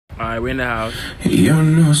Alright, we're in the house. Yo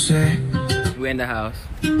no sé We're in the house.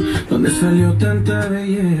 dónde salió tanta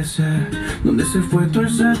belleza, dónde se fue toda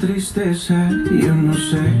esa tristeza. Yo no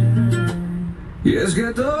sé. Y es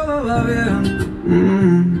que todo va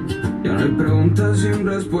bien. Ya no hay preguntas sin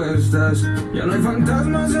respuestas. Ya no hay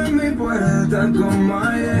fantasmas en mi puerta como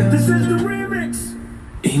ayer. This is the remix.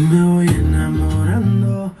 Y me voy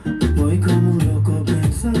enamorando, voy como un loco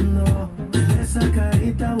pensando en esa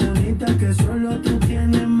carita bonita que solo tú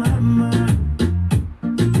tienes, mamá.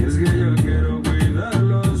 Y es que yo quiero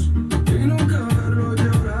cuidarlos y nunca verlos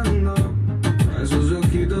llorando. A esos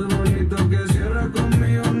ojitos bonitos que cierra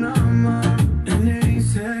conmigo nada más. Y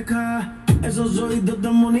seca, esos ojitos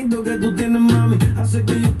tan bonitos que tú tienes, mami, hace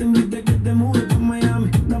que yo te invite que te mudes pa'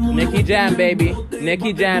 Miami. Nicky Jam, baby.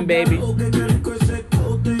 Nicky Jam, baby.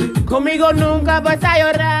 Conmigo nunca vas a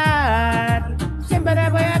llorar, siempre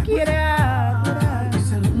voy a querer.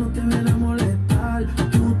 Si no te viene a molestar,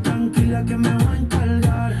 tú tranquila que me voy a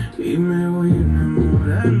encargar. Y me voy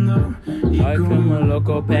enamorando. Ay, como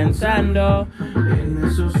loco pensando En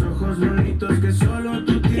esos ojos bonitos que solo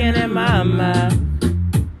tú tienes, mamá.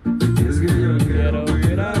 Y es que yo quiero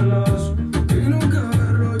cuidarlos y nunca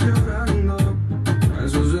verlos llorando. A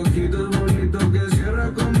esos ojitos bonitos que cierra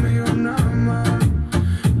conmigo nada más.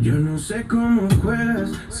 Yo no sé cómo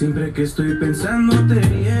juegas, siempre que estoy pensando te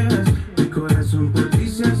llegas. Mi corazón por ti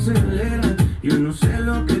se acelera. Yo no sé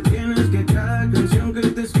lo que tienes, que cada canción que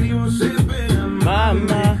te escribo se pega,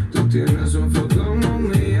 Mamá. Tú tienes un flow como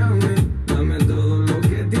Miami. Dame todo lo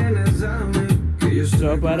que tienes a mí, que yo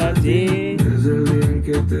estoy para ti. desde el día en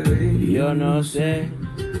que te vi. Yo no sé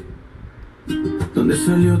 ¿Dónde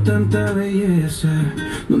salió tanta belleza?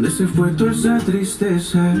 ¿Dónde se fue toda esa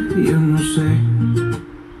tristeza? Yo no sé.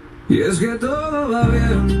 Y es que todo va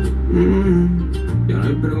bien. Ya no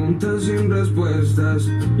hay preguntas sin respuestas.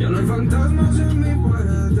 Ya no hay fantasmas en mi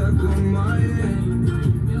puerta como ayer.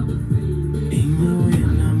 Y me voy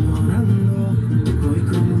enamorando, voy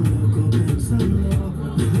como un loco pensando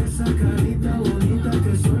en esa carita bonita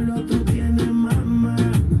que solo tú tienes, mamá.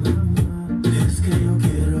 Es que yo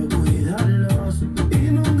quiero cuidarlos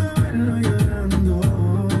y nunca verlos llorando.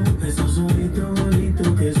 Esos ojitos bonitos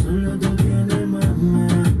que solo tú tienes, mamá.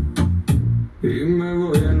 Y me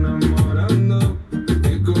voy enamorando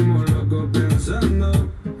y como loco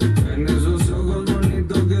pensando en esos ojos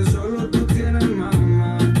bonitos que solo tú tienes,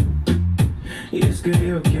 mamá. Y es que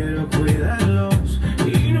yo quiero cuidarlos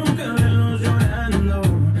y nunca verlos llorando.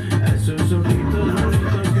 Esos ojitos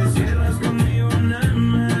bonitos que cierras conmigo nada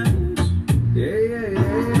más.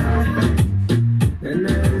 En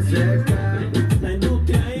el cerca, la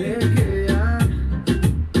industria de que ya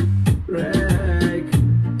Rake,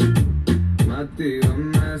 Mati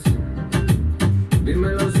Gómez,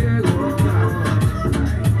 dímelo ciego.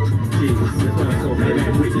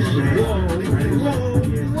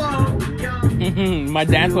 My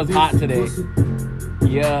dance was hot today.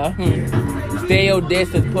 Yeah. Stay your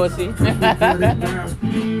distance, pussy.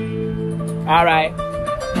 Alright.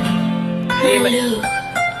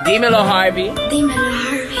 Dímelo, Harvey.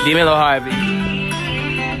 Dímelo, Harvey.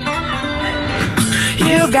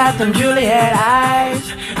 You got them Juliet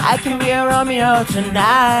eyes. I can be a Romeo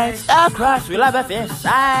tonight. Star-crossed, we love a fist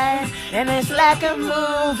side. And it's like a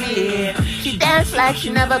movie. She dance like she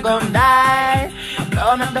never gonna die.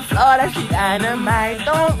 Blowing up the floor like she dynamite.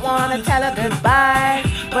 Don't wanna tell her goodbye,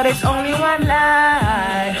 but it's only one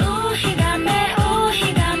lie. Ooh, he got me, ooh,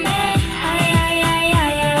 he got me. Ay, ay, ay,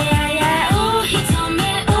 ay, ay, ay, ay. Ooh, he told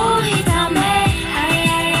me, ooh, he told me. Ay,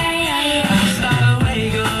 ay, ay, ay, ay. Hasta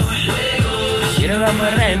luego, Ciro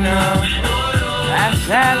Moreno.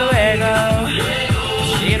 Hasta luego,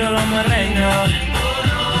 Ciro Moreno.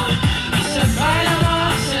 Se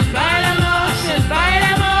baila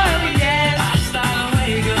amor, yes. Hasta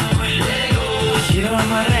luego, Ciro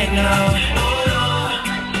Moreno.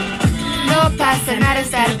 No pasa nada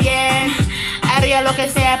estar bien. Haría lo que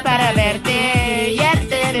sea para verte. Ya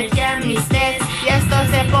te ya mis test. Y esto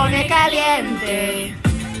se pone caliente.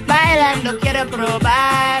 Bailando quiero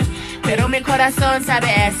probar, pero mi corazón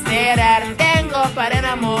sabe esperar. Tengo para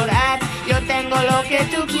enamorar, yo tengo lo que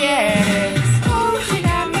tú quieres. She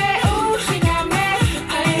got me, she got me.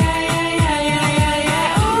 Ay, ay, ay, ay, ay, ay,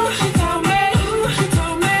 ay. She told me,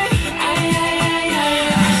 ay, ay, ay, ay, ay.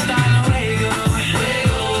 Hasta luego,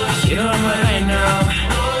 Ciro Moreno.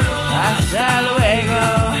 Hasta luego,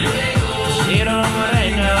 Ciro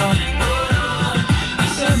Moreno.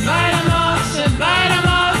 Se baila amor, se baila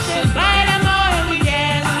amor, se baila amor,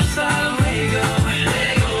 yes. Hasta luego,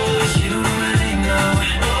 Ciro Moreno.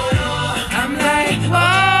 I'm like,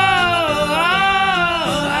 whoa.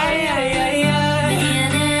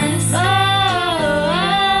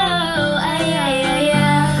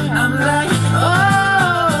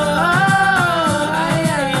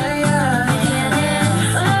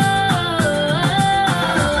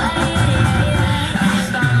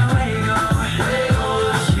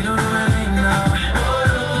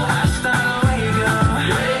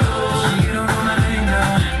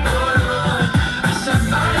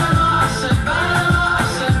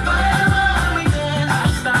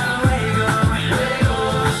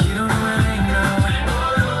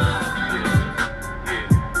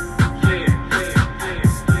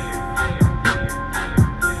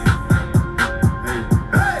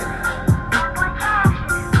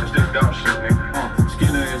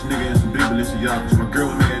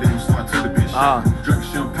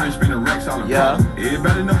 Drinking champagne, spinning racks out in Yeah. Pop.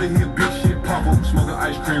 Everybody know they hit big shit pop up. Smoking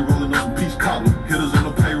ice cream, rolling up some peach cobbler. Hitters on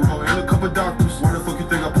the payroll and a couple doctors. Why the fuck you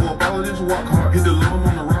think I pull up all of this walk hard? Hit the limo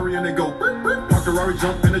on the Rari and they go. Park the Rari,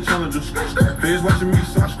 jump in the Challenger. Feds watching me,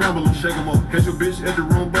 so I scramble them, shake them up. Catch your bitch at the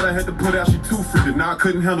room, but I had to put out, she too freaking. Now I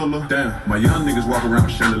couldn't handle her. Damn, my young niggas walk around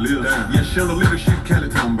with chandeliers. Damn, yeah, chandelier shit, Cali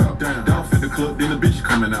talking about. Damn, down fit the club, then the bitch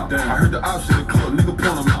coming out. Damn, I heard the ops in the club, nigga point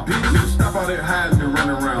them out. Nigga stop all that hiding and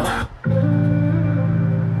running around.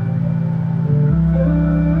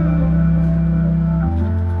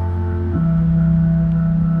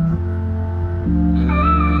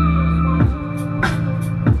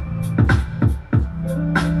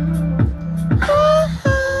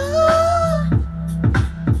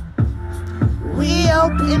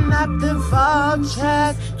 Open up the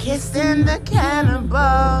vultures, kissing the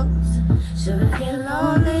cannibals. Should I get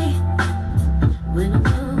lonely when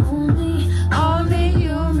I'm only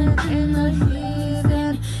human in the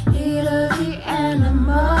heat of the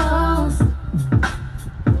animals?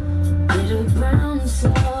 Little brown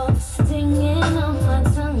salt stinging on my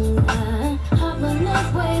tongue. I will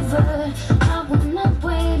not waver, I will not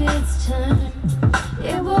wait its turn.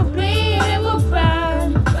 It will bleed, it will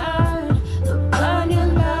burn, burn. Burn your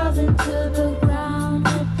love into the ground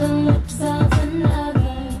with the lips of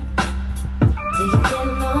another. Do you get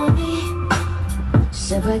lonely?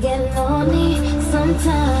 Should I get lonely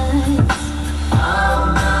sometimes? All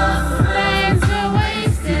my friends are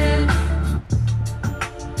wasted.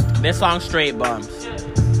 This song straight bums.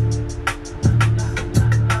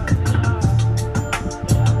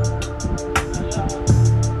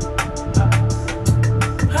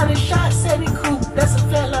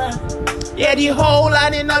 Yeah, the whole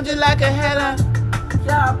line and up just like a header.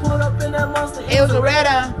 Yeah, I pulled up in that monster. It was a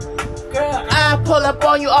redder. Girl, I pull up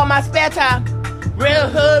on you on my spare time. Real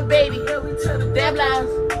hood, baby. Deadlines.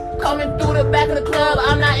 Coming through the back of the club,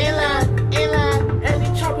 I'm not in line. In line. and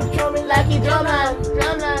he chopping drumming Like he drumline.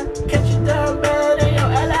 Drumline. catch you down bad and your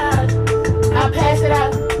allies. I pass it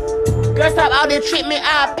out. Girl, stop out there treat me,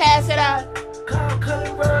 I pass it out. Call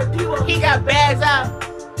Cullen Bird, Divo. He got bags out.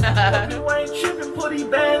 You ain't tripping, put these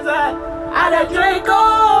bands out. I that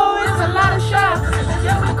Draco, it's a lot of shots.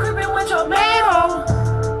 Yeah, we creeping with your man on.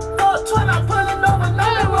 420, I'm pulling over, no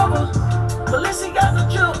rubber. Balenciaga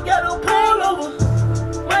juke, got a pull over.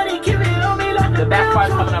 Money keep it on me like The back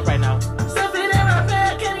part's coming up right now. Stuff it in my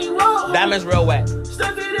bag, can he roll? Diamond's real wet.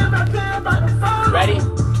 Stuff it in my bag, about to fall. Ready?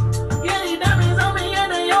 Yeah, these diamonds on me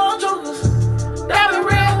and they all jokers. Diamond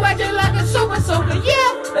real wet just like a super soaker,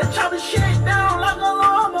 yeah. They chop the shit down like a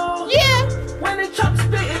lawnmower. Yeah. When they chop the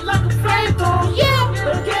spit, it like a flamethrower. Yeah.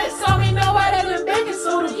 The gas So me know why they been baking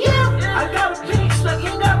soda, yeah. I got a pink slug, you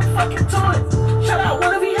ain't got a fucking toilet. Shout out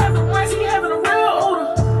one of he having rice, he having a real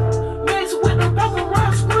odor. Mixed with the broken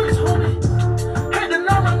rock squirts, homie. Had the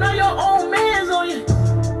number, now your own man's on you.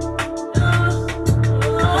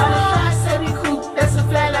 I said he cool, that's a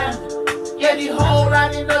flat line. Yeah, the whole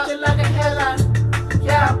riding up just like a headline.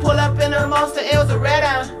 Yeah, I pull up in a monster, it was a red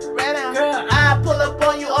eye. Red eye. Girl, I pull up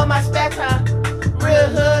on you on my spare time. Real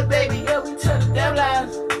hood, baby. yeah, we tell the Them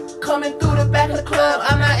lines. Coming through the back of the club,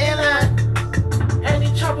 I'm not in line. and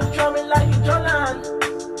he chopping drumming like he drumline.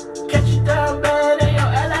 Catch you down bad and your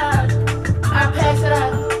allies. I pass it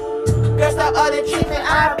out. Girl, stop all the treatment,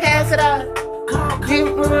 I pass it out. Call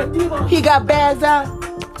Cullen Bird, Divo. He got bags out.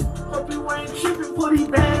 Hope you ain't tripping, put these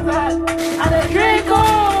bands out. I that Draco,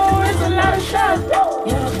 it's a lot of shots.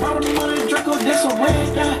 Yeah, bottom of the Draco, this a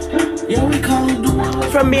way guy. Yeah, we call him do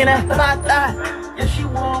one From being a hot thigh. Yeah, she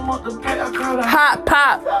warm up the pay, I call her. Hot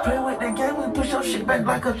pop. Play with that game, we push your shit back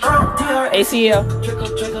like a truck. TR, ACL.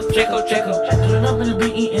 Draco. Turn up in the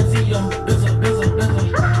B-E-N-Z-O. Bizzle.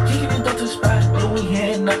 Kicking it up to the spot, and we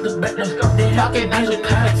heading up the back. They Talking out your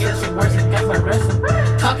neck, get some worse and got my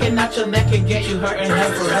wrestling. Talking out your neck and get you hurt and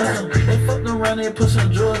have for wrestling. They fucked around and put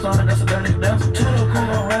some jewels on it, that's a dirty dance. Two to come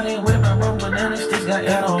around and with my rum banana sticks got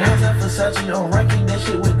add on. Hands out Versace on ranking that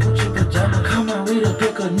shit with Gucci pajamas. Come on, read a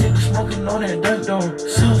pick a nigga smoking on that dirt though.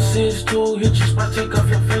 Some 6'2", hit your spot, take off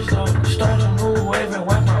your face though. Start a new wave and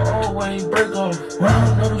wipe my old wave, break off.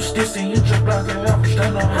 Round know them sticks and hit your block and out,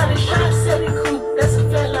 stand on. 100 shots, 70 coupe, that's a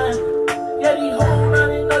flat line. Yeah, the whole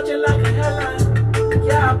round and know just like a headline.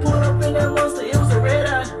 Yeah, I pulled up in that monster, it was a red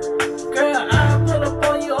eye. Girl, I pull up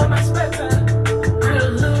on you on my spare time.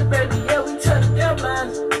 Real hood, baby, yeah, we tell the damn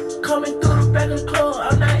lines. Coming through the back of the club,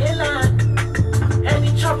 I'm not in line. And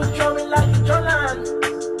he chopping drumming like he drumline.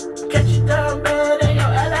 Catch you down bad and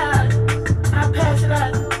your allies. I pass it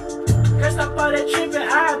out. Girl, stop all that tripping,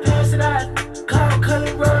 I pass it out. Call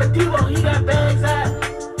Cullen Bird, Divo, he got bags out.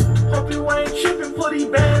 Hope you ain't tripping.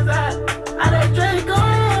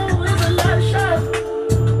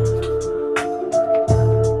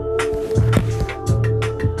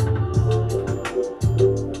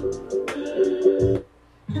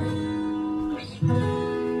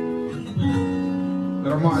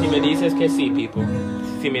 Kissy, people.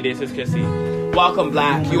 See me, this is Kissy. Welcome,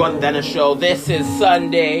 Black. You on the Dennis Show. This is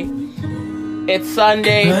Sunday. It's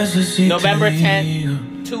Sunday, November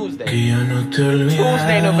 10th. Tuesday.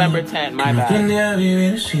 Tuesday, November 10th. My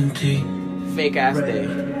bad. Fake ass day.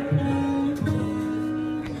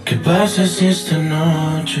 ¿Qué pasa si esta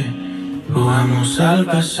noche jugamos al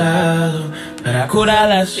pasado para curar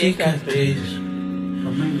la cicatriz?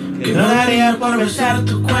 Que no daría por besar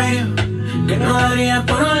tu cuello, que no daría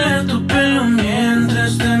por oler tu pelo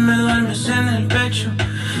mientras te me duermes en el pecho.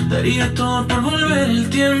 Daría todo por volver el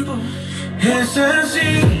tiempo. Es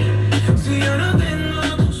así, si yo no tengo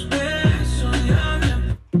tus besos,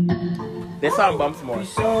 diablo. This song bumps more.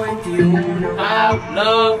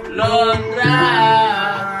 Pablo Londra.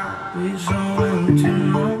 Piso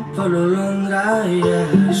 21, Pablo Londra,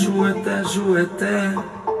 yeah. Súbete, súbete.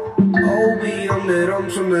 Oh, be on the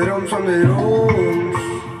drums, on the drums, on the drums.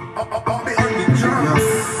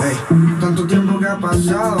 Hey, tanto tiempo que ha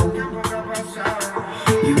pasado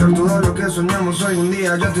y ver todo lo que soñamos hoy un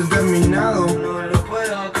día ya te he terminado. No lo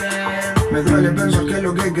puedo creer. Me duele pensar que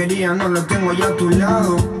lo que quería no lo tengo ya a tu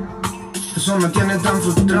lado. Eso me tiene tan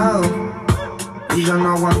frustrado y ya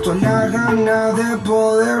no aguanto la gana de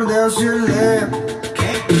poder decirle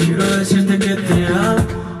que quiero decirte que te amo.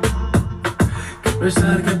 Que a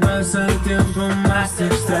pesar que pasa el tiempo más te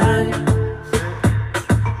extraño.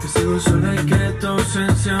 Que sigo solo y que tu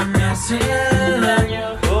ausencia me hace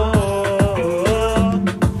daño.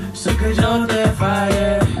 Sé que yo te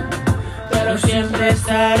fallé, pero siempre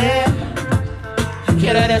estaré.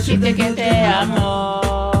 Quiero decirte que te amo.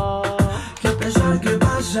 Que a pesar que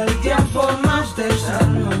pasa el tiempo más te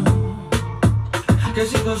extraño. Que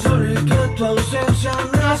sigo solo y que tu ausencia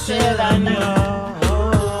me hace daño.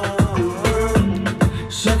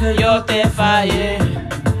 Sé que yo te fallé,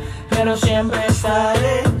 pero siempre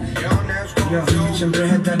estaré. yo siempre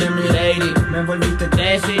estaré mi lady. Me volviste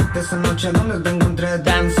crazy de esa noche donde te encontré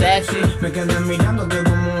tan sexy. Me quedé mirándote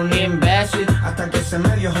como un imbécil hasta que se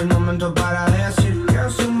me dio el momento para decir que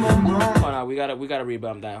es un bombón. Hold on, we gotta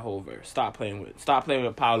rebump that whole verse. Stop playing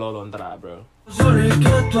with Paulo Londra, bro.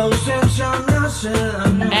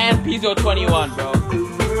 And Piso 21, bro.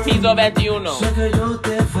 Piso 21. Sé que yo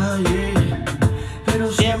te fallé,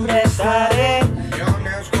 pero siempre estaré.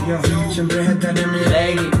 Yo siempre estaré mi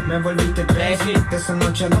lady. Me volviste crazy de esa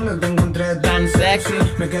noche donde te encontré tan sexy.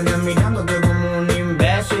 Me quedé mirándote como un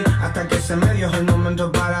imbécil hasta que se me dio el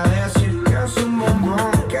momento para decir que es un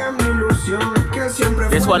bombón, que es mi ilusión, que siempre.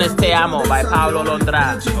 This one is Te Amo by Paulo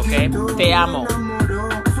Londra, okay? Te Amo.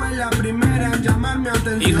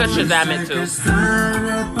 You could Shazam it too.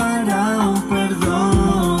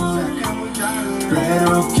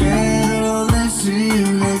 Pero quiero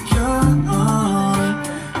decirle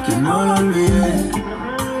que no lo olvidé,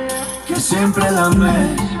 que siempre la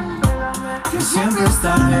amé, que siempre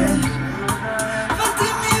estaré. A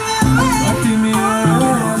ti mi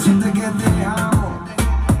bebé, siente que te amo,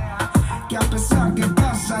 que a pesar que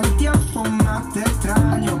pasa el tiempo más te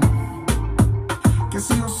extraño, que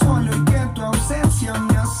sigo solo y que tu ausencia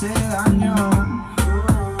me hace daño.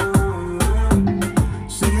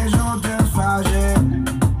 Sé que yo te fallé,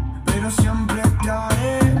 pero siempre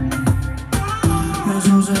estaré.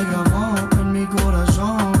 eso se grabó en mi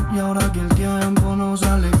corazón. Y ahora que el tiempo nos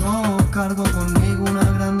alejó, cargo conmigo una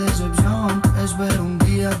gran decepción. Espero un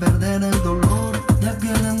día perder el dolor. De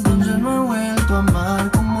aquel entonces no he vuelto a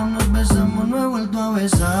amar. Como nos besamos no he vuelto a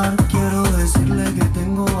besar. Quiero decirle que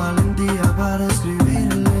tengo valentía para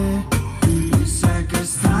escribirle. Y sé que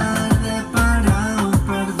es tarde para un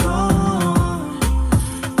perdón,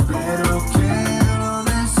 pero quiero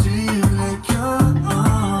decirle que hoy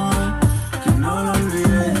que no lo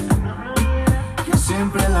olvidé, que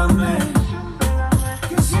siempre la amé,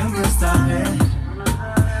 que siempre estaré.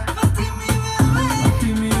 A ti mi bebé,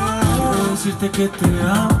 quiero decirte que te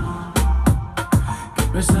amo, que a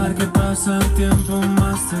pesar que pasa el tiempo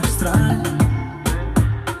más te extraño,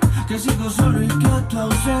 que sigo solo y que tu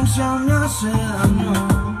ausencia me hace daño.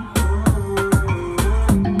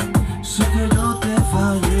 Sé que yo te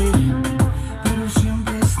fallé, pero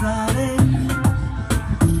siempre estaré.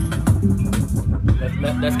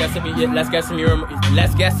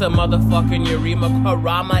 Let's get some motherfucking Yurima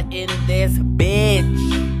Karama in this bitch.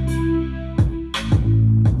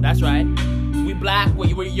 That's right. We black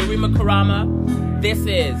with Yurima Karama. This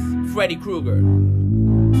is Freddy Krueger.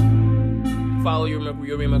 Follow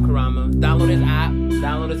Yurima Karama. Download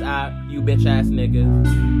his app, you bitch ass nigga.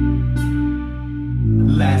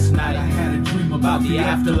 Last night I had a dream about the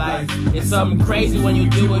afterlife. It's something crazy when you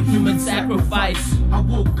do a human sacrifice. I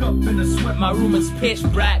woke up in a sweat. My room is pitch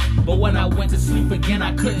black, but when I went to sleep again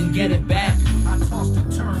I couldn't get it back. I tossed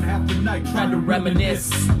and turned half the night. night, try to reminisce.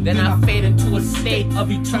 Then I fade into a state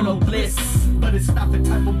of eternal bliss. But it's not the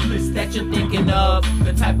type of bliss That you're thinking of,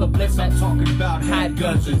 the type of bliss I'm talking about. hot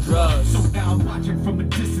guns and drugs. So now I'm watching from a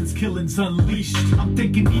distance, killings unleashed. I'm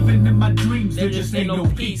thinking even in my dreams there just ain't no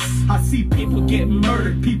peace. I see people getting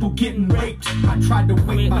murdered, people getting raped. I tried to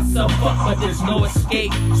wake myself up, but there's no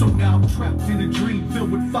escape. So now I'm trapped in a dream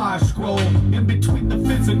filled with fire scroll. In between the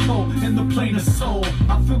physical and the plane of soul,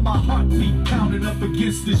 I feel my heartbeat pounding up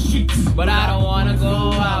against the sheets. But I don't wanna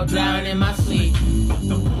go out down in my sleep.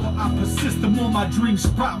 The more I persist, the more my dream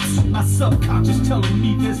sprouts. My subconscious telling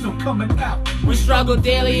me there's no coming out. We struggle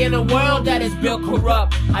daily in a world that is built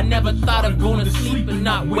corrupt. I never thought of going to sleep and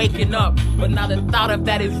not waking up. But now the thought of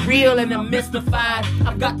that is real and I'm mystified.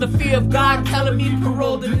 I've got the fear of God telling me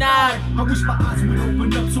parole denied. I wish my eyes would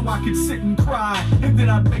open up so I could sit and cry. And then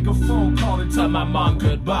I'd make a phone call and tell my mom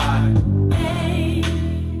goodbye.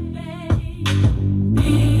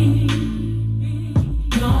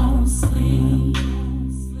 Don't sleep.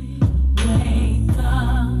 Wake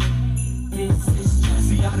up. This is just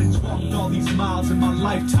See, I done walked all these miles in my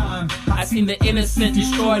lifetime. I seen the innocent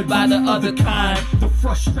destroyed by the other kind. The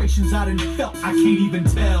frustrations I done felt, I can't even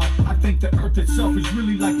tell. I think the earth itself is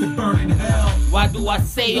really like the burning hell. Why do I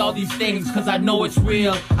say all these things? Cause I know it's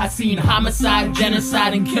real. I seen homicide,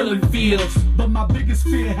 genocide, and killing fields. But my biggest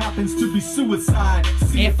fear happens to be suicide.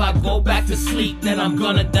 See, If I go back to sleep, then I'm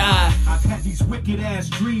gonna die. I've had these wicked ass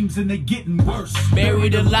dreams and they getting worse.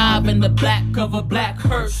 Buried alive in the black of a black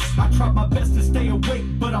hearse. I tried my best to stay awake,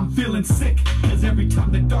 but I'm feeling sick. Cause every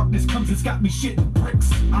time the darkness comes, it's got me shitting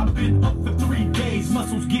bricks. I've been up for 3 days,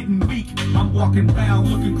 muscles getting weak. I'm walking around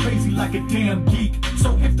looking crazy like a damn geek.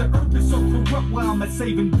 So if the earth is so corrupt while I'm at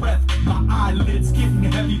saving breath, my eyelids getting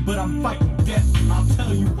heavy, but I'm fighting death. I'll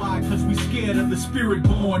tell you why, cause we scared of the spirit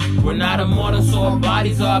born. We're not immortal, so our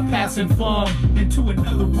bodies are a passing form. Into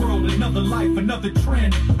another world, another life, another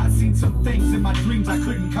trend. I seen some things in my dreams I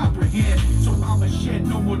couldn't comprehend. So I'ma shed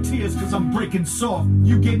no more tears cause I'm breaking soft.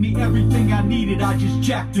 You gave me everything I needed, I just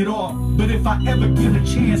jacked it off. But if I ever get a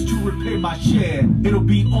chance to repair my share, it'll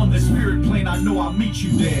be on the spirit plane, I know I'll meet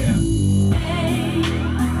you there.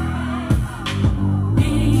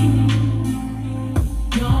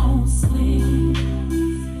 don't sleep.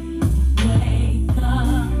 Wake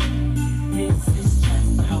up. This is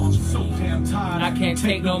just Now I'm so damn tired, I can't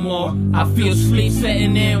take no more. I feel sleep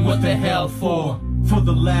setting in. What the hell for? For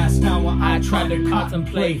the last hour I tried to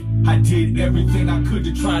contemplate. I did everything I could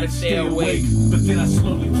to try to Stay stay awake. awake. But then I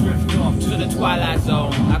slowly drift off To the twilight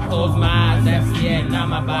zone. I close my eyes, that's the end. Now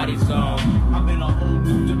my body's gone. I'm in a whole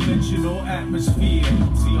new dimensional atmosphere.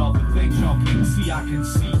 See all the things y'all can't see, I can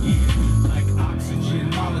see here. Like oxygen,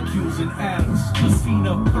 molecules, and atoms. A scene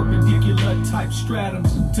of perpendicular type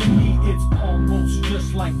stratums. To me, it's almost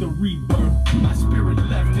just like the rebirth. My spirit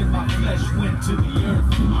left and my flesh went to the earth.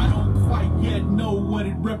 I don't quite yet know what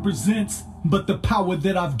it represents, but the power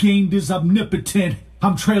that I've gained is omnipotent.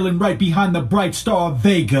 I'm trailing right behind the bright star of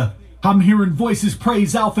Vega. I'm hearing voices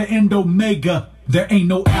praise Alpha and Omega. There ain't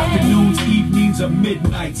no afternoons, evenings, or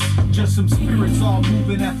midnights. Just some spirits all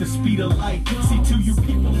moving at the speed of light. See, to you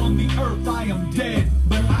people on the earth, I am dead.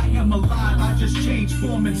 But I am alive, I just change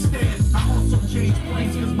form instead. I also change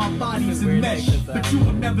planes cause my body's in mesh. But you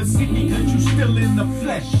will never see me cause you still in the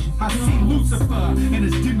flesh. I see Lucifer and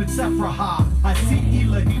his demon Sephirah. I see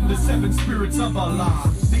Elohim, the 7 spirits of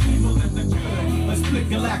Allah. The evil and the good, a split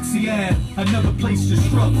galaxian. Another place to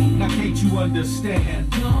struggle, now can't you understand?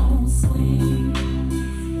 don't sleep.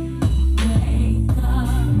 Wake up.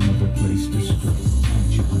 Another place to struggle,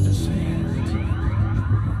 can't you understand?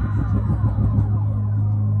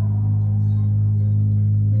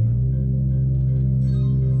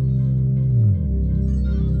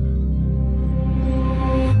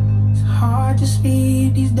 It's hard to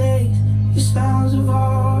sleep these days. The sounds of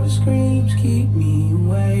all the screams keep me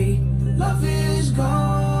awake. Love is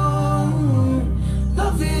gone.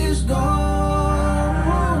 Love is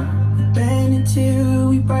gone. Bend until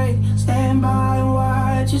we break. Stand by and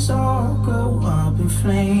watch us all go up in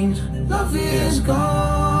flames. Love is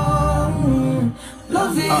gone.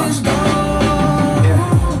 Love is gone.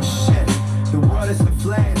 Yeah, shit. The world is in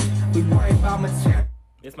flames. We worry about material.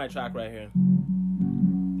 It's my track right here.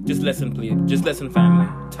 Just listen, please. Just listen, family.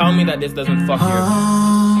 Tell me that this doesn't fuck your.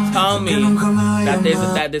 Tell me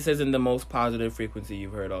that this isn't the most positive frequency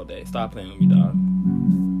you've heard all day. Stop playing with me, dog.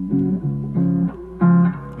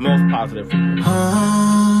 Most positive frequency.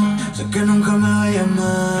 Sé que nunca me va a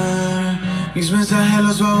llamar. Mis mensajes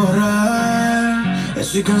los voy a borrar.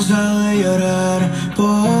 Estoy cansado de llorar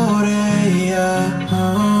por ella.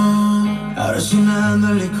 Ahora sí me dando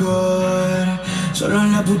el licor. Solo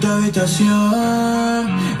en la puta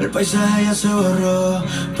habitación, el paisaje ya se borró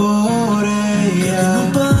por ella. Que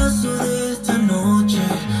no paso de esta noche,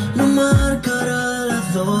 no marcará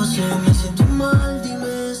las 12. Me siento mal,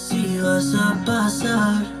 dime si vas a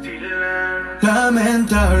pasar.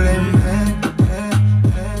 Lamentablemente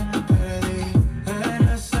perdí.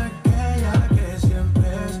 Eres aquella que siempre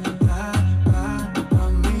está para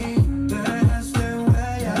mí. Dejaste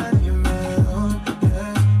huella, dime dónde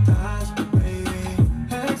estás, baby.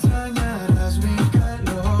 Extrañarás mi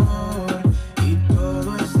calor y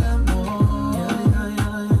todo este amor.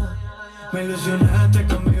 Me ilusionaste,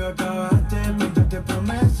 conmigo acabaste. Pintaste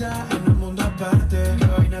promesa en un mundo aparte. Qué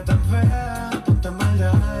vaina tan fea, tantas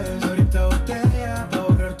maldades. Ahorita botella pa'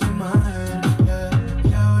 borrar tu imagen, yeah.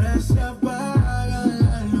 Y ahora se apagan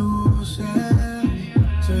las luces.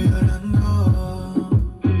 Estoy llorando,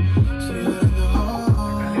 estoy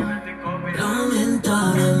llorando.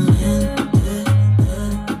 Lamentablemente te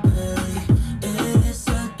perdí. Eres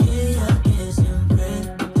aquella que siempre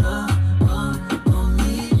estaba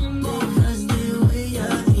conmigo. Dejaste huella,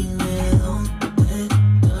 dime dónde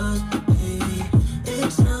estás, baby.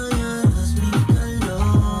 Extrañarás mi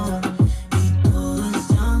calor y todo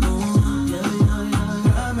ese amor,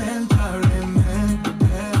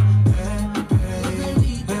 Lamentablemente te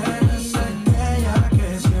perdí. Eres aquella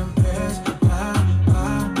que siempre está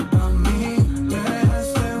para mí.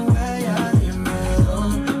 Dejaste huella, dime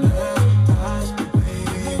dónde estás,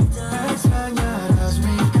 baby. Extrañarás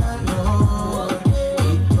mi calor y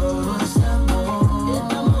todo ese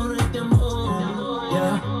amor,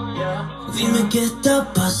 Dime qué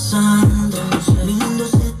está pasando, mi mundo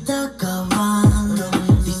se está acabando.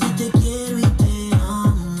 Dices te quiero y te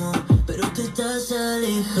amo, pero te estás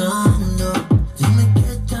alejando. Dime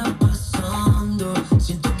qué está pasando,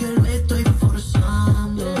 siento que lo estoy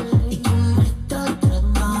forzando y tú me estás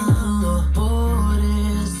tratando. Por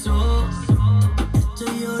eso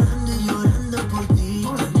estoy llorando y llorando por ti.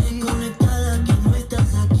 Tan desconectada que no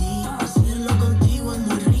estás aquí. Hacerlo contigo es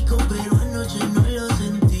muy rico, pero anoche no lo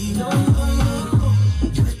sentí.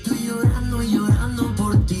 Yo estoy llorando y llorando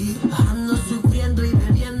por ti. Ando sufriendo y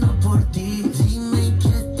bebiendo por ti. Dime qué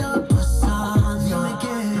está pasando. Dime que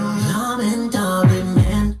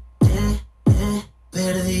lamentablemente te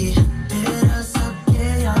perdí. Eras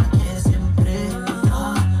aquella que siempre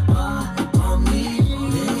estaba para mí.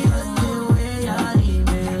 Dejaste huella,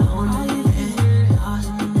 dime dónde estás,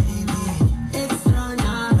 baby.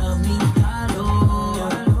 Extrañarás mi calor y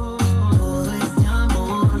todo este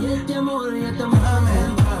amor. Y este amor, y este amor.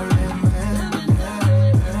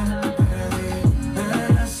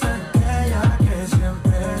 Eres aquella que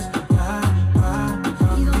siempre está para mí.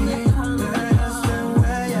 Dejaste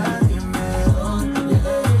huella, dime dónde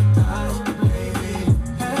estás, baby.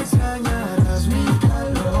 Extrañarás mi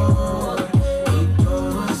calor y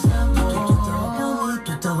todo ese amor.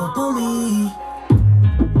 Tú estabas por mí.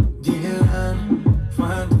 Dylan,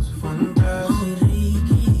 Fantas,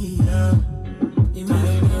 Ricky,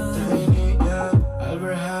 Tiny,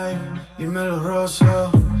 Albert High, dímelo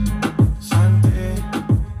Rosso, Santi,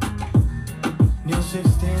 New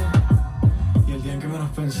 16. Y el día en que menos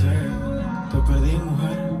pensé, te perdí,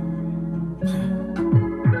 mujer.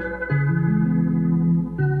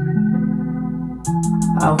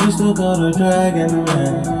 I wish to go to Dragon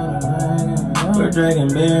Man. We're dragon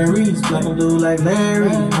berries, black and blue like Larry.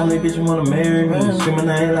 Holly bitch, you wanna marry me? Screaming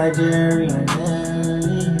name like Jerry.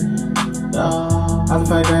 I can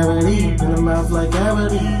fight gravity in the mouth like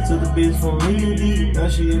gravity. To the bitch from me deep. Now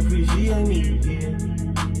she appreciate me.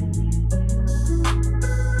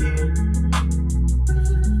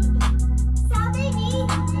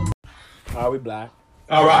 Are we black?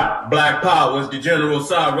 All right, Black Power is the General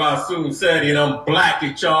Cyrus Soon said, and I'm black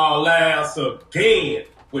at y'all ass again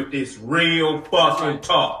with this real fucking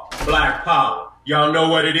talk. Black Power. Y'all know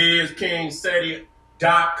what it is,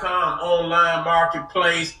 KingSeti.com online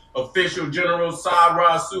marketplace, official General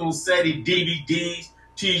Cyrus Soon Seti DVDs,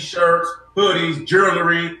 t-shirts, hoodies,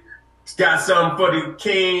 jewelry. It's got something for the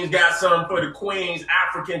kings, got something for the queens,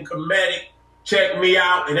 African comedic. Check me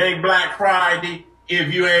out. It ain't Black Friday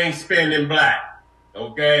if you ain't spending black.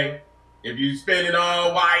 Okay? If you spending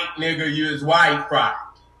all white, nigga, you is white Friday.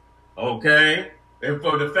 Okay? And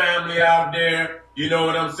for the family out there, you know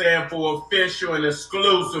what I'm saying? For official and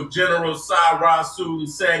exclusive General Cyrus Soon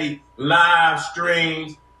Seti live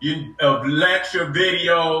streams of lecture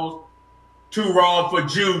videos, Too Raw for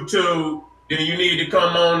YouTube, then you need to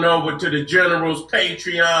come on over to the General's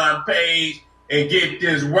Patreon page and get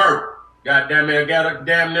this work. God damn it, I got a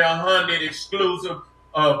damn near 100 exclusive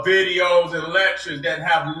videos and lectures that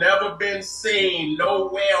have never been seen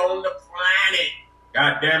nowhere on the planet.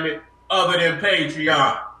 God damn it. other than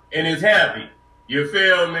Patreon. And it's heavy. You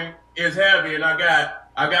feel me? It's heavy. And I got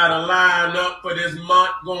a line up for this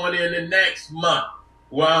month going into next month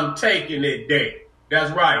where I'm taking it there.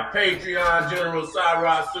 That's right. Patreon General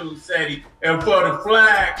Sarasu Seti. And for the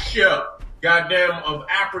flagship, goddamn, of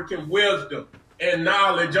African wisdom and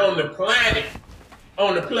knowledge on the planet,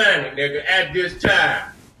 nigga, at this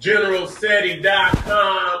time.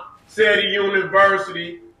 GeneralSeti.com, SETI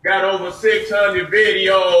University, got over 600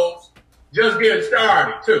 videos. Just getting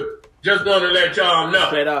started, too. Just want to let y'all know.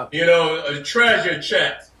 Straight up. You know, a treasure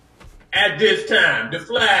chest at this time. The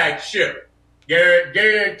flagship.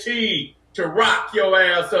 Guaranteed to rock your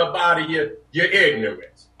ass up out of your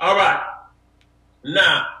ignorance. All right.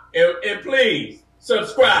 Now, and please,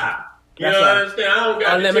 subscribe. You know what I understand? I don't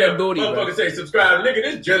got unlimited to booty, tell bro. motherfuckers say subscribe. Nigga,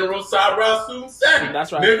 this General Sarasu Seti.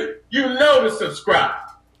 That's right. Nigga, you know to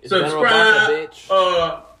subscribe. It's Subscribe.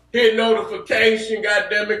 bitch. Hit notification,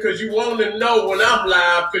 goddammit, because you want to know when I'm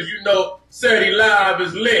live, because you know SETI Live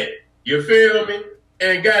is lit. You feel me?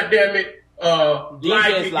 And goddammit,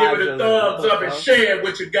 like it, give it a thumbs up, and share it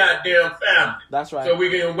with your goddamn family. That's right. So we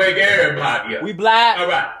can wake everybody up. We black. All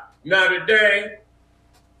right. Now today,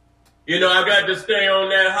 you know, I got to stay on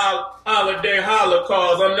that holiday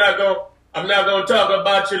holocaust. I'm not gonna talk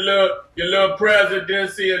about your little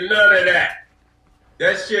presidency or none of that.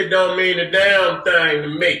 That shit don't mean a damn thing to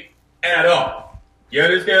me at all. You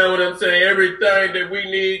understand what I'm saying? Everything that we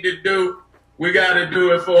need to do, we got to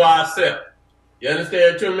do it for ourselves. You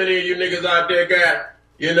understand? Too many of you niggas out there got,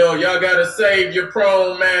 you know, y'all got to save your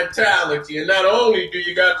prone mentality. And not only do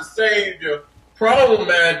you got to save your prone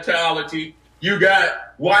mentality, you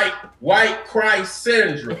got white Christ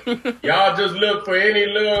syndrome. Y'all just look for any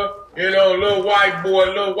little white boy,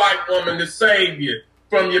 little white woman to save you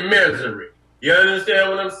from your misery. You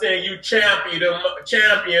understand what I'm saying? You champion them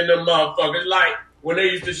motherfuckers. Like when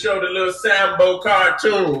they used to show the little Sambo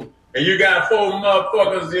cartoon, and you got 4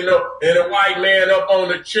 motherfuckers, you know, and a white man up on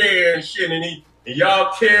the chair and shit, and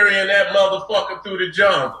y'all carrying that motherfucker through the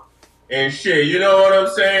jungle and shit. You know what I'm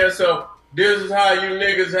saying? So this is how you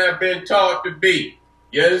niggas have been taught to be.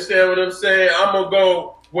 You understand what I'm saying? I'm gonna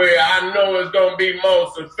go where I know it's gonna be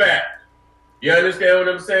most effective. You understand what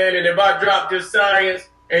I'm saying? And if I drop this science,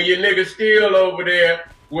 and your nigga still over there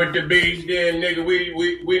with the beast, then nigga,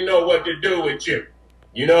 we know what to do with you.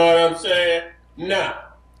 You know what I'm saying? Nah.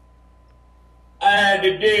 I had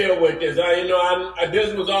to deal with this.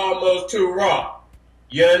 This was almost too raw.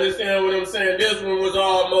 You understand what I'm saying? This one was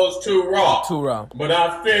almost too raw. Too raw. But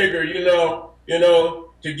I figured, you know,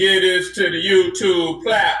 to get this to the YouTube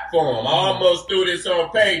platform. I almost do this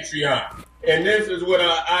on Patreon. And this is what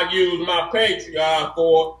I use my Patreon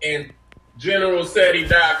for, and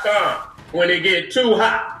GeneralSeti.com. When it get too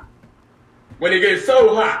hot, when it gets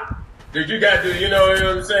so hot that you got to, you know what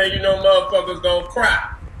I'm saying? You know, motherfuckers gonna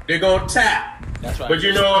cry. They gonna tap. That's right. But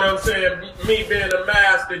you know what I'm saying? Me being a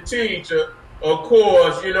master teacher, of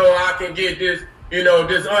course, you know, I can get this, you know,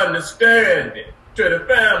 this understanding to the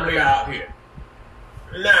family out here.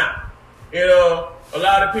 Now, you know, a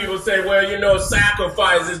lot of people say, well, you know,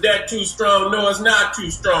 sacrifice, is that too strong? No, it's not too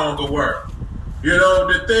strong a word. You know,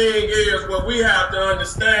 the thing is, what we have to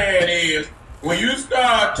understand is, when you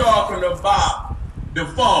start talking about the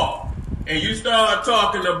fall, and you start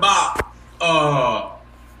talking about the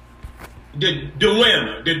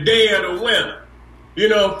winner, the day of the winner, you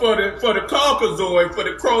know, for the Caucasoid, for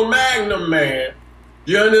the Cro-Magnon man,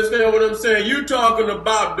 you understand what I'm saying? You talking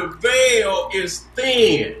about the veil is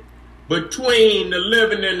thin between the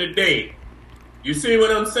living and the dead. You see what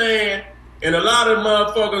I'm saying? And a lot of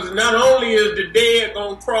motherfuckers, not only is the dead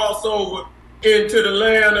gonna cross over into the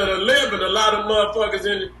land of the living, a lot of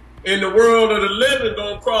motherfuckers in the world of the living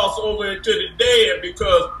gonna cross over into the dead,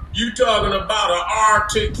 because you talking about an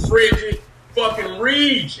Arctic, frigid fucking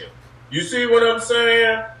region. You see what I'm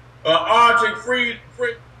saying? An Arctic, frigid.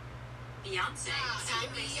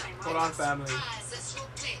 Hold on, family.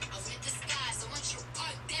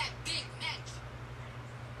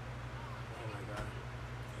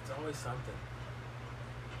 Always something.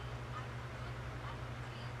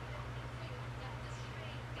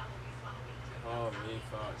 Oh, me,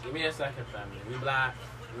 fuck. Give me a second, family. We black.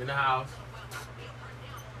 We in the house.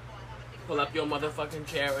 Pull up your motherfucking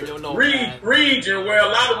chair and your notepad. Region where a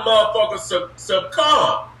lot of motherfuckers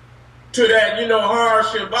succumb to that, you know,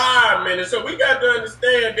 harsh environment. And so we got to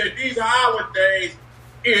understand that these holidays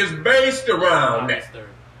is based around that.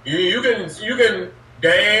 You can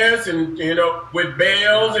dance and, you know, with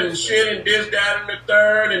bells and shit and this, that, and the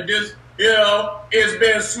third, and this, you know, it's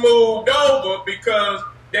been smoothed over because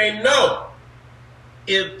they know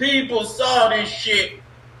if people saw this shit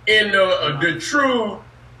in the true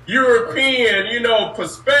European,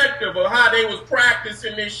 perspective of how they was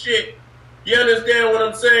practicing this shit. You understand what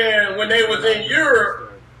I'm saying? When they was in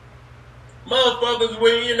Europe, motherfuckers were,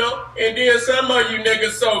 and then some of you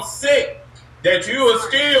niggas so sick that you will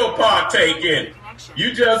still partake in it.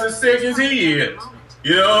 You just as sick as he is.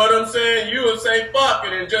 You know what I'm saying? You will say fuck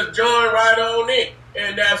it and just join right on in.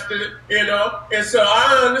 And that's the, and so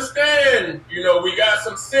I understand, we got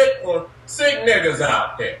some sick niggas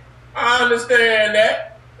out there. I understand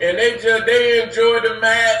that. And they enjoy the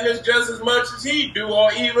madness just as much as he do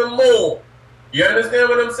or even more. You understand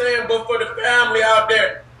what I'm saying? But for the family out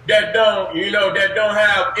there that don't, that don't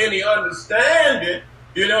have any understanding,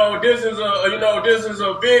 this is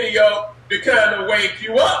a video to kind of wake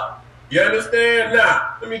you up. You understand?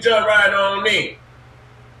 Now, let me jump right on in.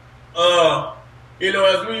 As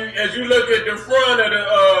you look at the front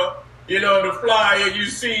of the flyer, you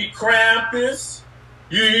see Krampus.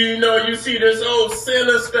 You see this old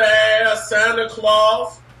sinister ass Santa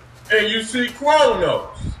Claus, and you see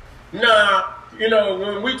Kronos. Now,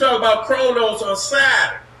 when we talk about Kronos or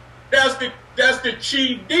Saturn, that's the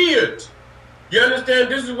chief deity. You understand?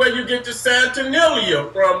 This is where you get the Saturnalia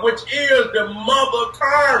from, which is the mother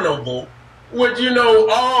carnival, which,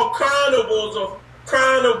 all carnivals are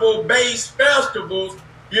carnival-based festivals,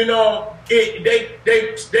 they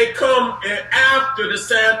come after the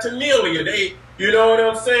Saturnalia. You know what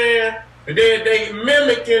I'm saying? They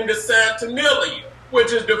mimicking the Saturnalia,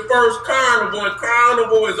 which is the first carnival, and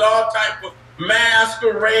carnival is all type of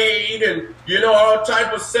masquerade and, all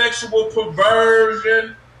type of sexual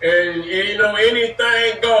perversion and,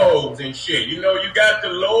 anything goes and shit. You got the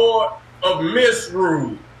Lord of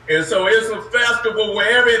Misrule. And so it's a festival where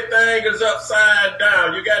everything is upside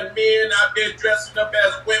down. You got men out there dressing up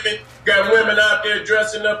as women, got women out there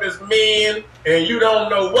dressing up as men, and you don't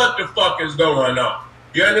know what the fuck is going on.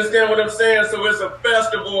 You understand what I'm saying? So it's a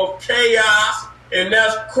festival of chaos, and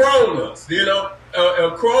that's Kronos.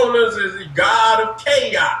 Kronos is the god of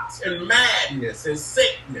chaos and madness and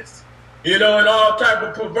sickness, and all type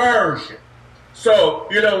of perversion. So,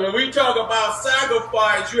 when we talk about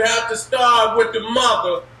sacrifice, you have to start with the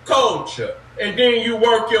mother culture, and then you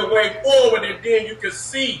work your way forward, and then you can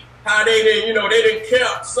see how they didn't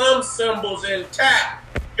kept some symbols intact,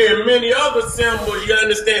 and many other symbols, you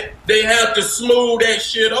understand, they have to smooth that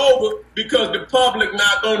shit over because the public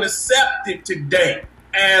not going to accept it today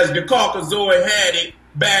as the Caucasoid had it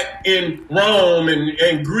back in Rome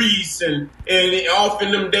and Greece and off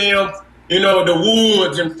in them damn the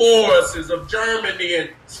woods and forests of Germany and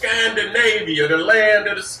Scandinavia, the land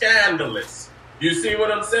of the scandalous. You see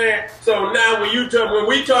what I'm saying? So now when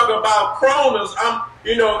we talk about Kronos,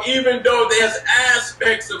 even though there's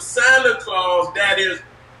aspects of Santa Claus that is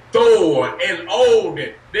Thor and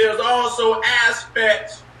Odin, there's also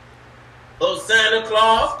aspects of Santa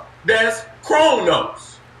Claus that's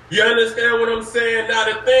Kronos. You understand what I'm saying? Now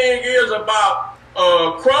the thing is about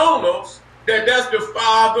Kronos, that's the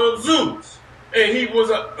father of Zeus. And he was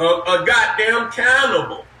a goddamn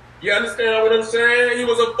cannibal. You understand what I'm saying? He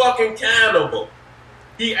was a fucking cannibal.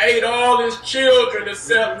 He ate all his children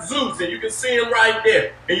except Zeus. And you can see him right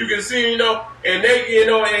there. And you can see, and they,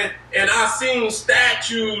 and I seen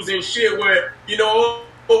statues and shit where,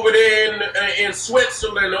 over there in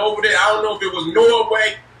Switzerland, over there, I don't know if it was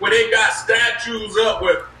Norway, where they got statues up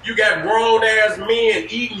where you got grown-ass men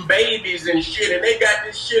eating babies and shit, and they got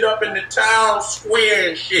this shit up in the town square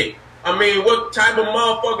and shit. I mean, what type of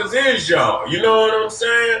motherfuckers is y'all? You know what I'm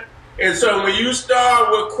saying? And so when you start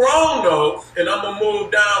with Kronos, and I'm going to move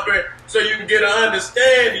down there so you can get an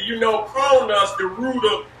understanding, Kronos, the root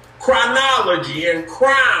of chronology and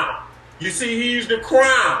crown. You see, he's the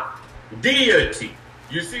crown, deity.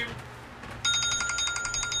 You see?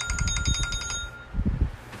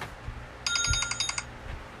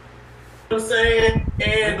 I'm saying,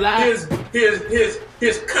 and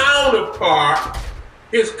his counterpart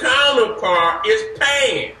is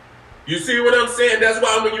Pan. You see what I'm saying? That's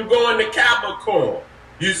why when you go into Capricorn,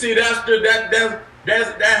 you see that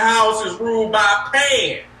house is ruled by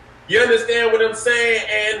Pan. You understand what I'm saying?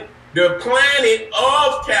 And the planet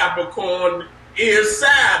of Capricorn is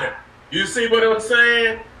Saturn. You see what I'm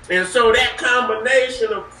saying? And so that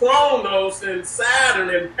combination of Kronos and Saturn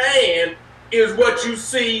and Pan is what you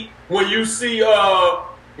see when you see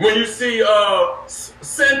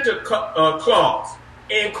Santa Claus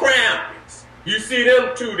and Krampus. You see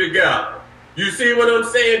them two together. You see what I'm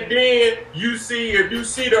saying? Then you see, if you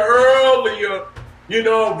see the earlier,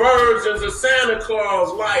 versions of Santa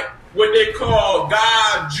Claus, like what they call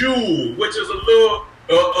God Jewel, which is a little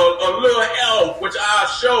elf, which I'll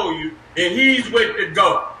show you, and he's with the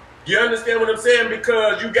goat. You understand what I'm saying?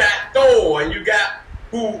 Because you got Thor and you got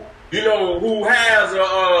who has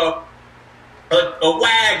a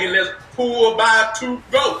wagon that's pulled by 2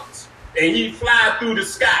 goats, and he fly through the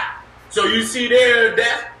sky. So you see there,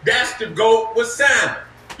 that's the goat with Santa.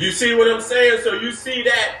 You see what I'm saying? So you see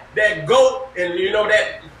that goat and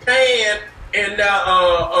that Pan and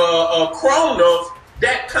Kronos.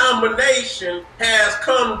 That combination has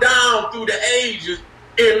come down through the ages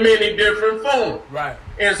in many different forms. Right.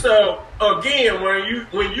 And so again, when you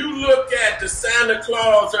look at the Santa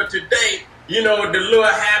Claus of today, the little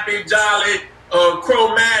happy, jolly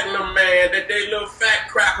Cro-Magnon man, that they little fat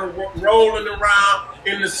cracker rolling around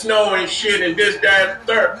in the snow and shit and this, that, and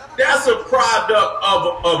third, that's a product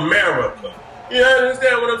of America. You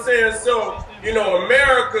understand what I'm saying? So,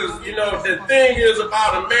 America's, the thing is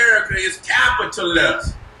about America is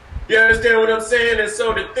capitalist. You understand what I'm saying? And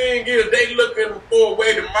so the thing is, they looking for a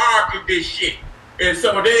way to market this shit. And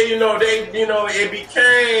so it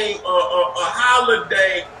became a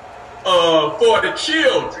holiday for the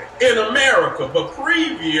children in America. But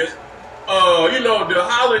previous, the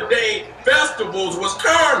holiday festivals was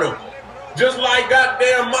carnival, just like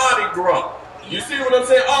goddamn Mardi Gras. You see what I'm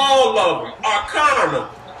saying? All of them are carnival.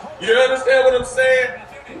 You understand what I'm saying?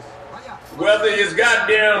 Whether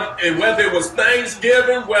it was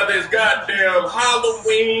Thanksgiving, whether it's goddamn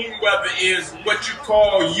Halloween, whether it's what you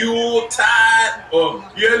call Yuletide, or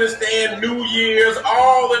you understand, New Year's,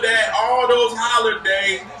 all of that, all those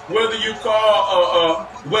holidays, whether you call,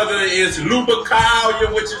 whether it's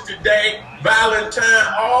Lupercalia, which is today,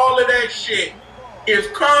 Valentine, all of that shit is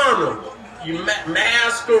carnival. You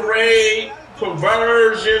masquerade,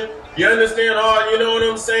 perversion. You understand all, you know what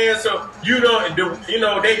I'm saying? So,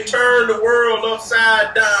 they turn the world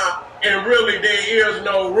upside down and really there is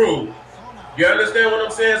no rule. You understand what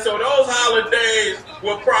I'm saying? So those holidays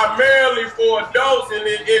were primarily for adults, and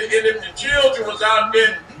if the children was out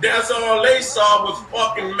there, that's all they saw was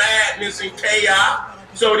fucking madness and chaos.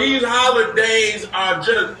 So these holidays are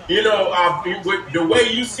just, the way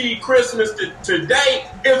you see Christmas today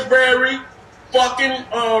is very fucking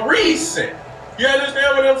recent. You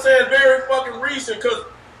understand what I'm saying? Very fucking recent, because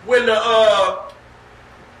when the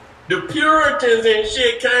Puritans and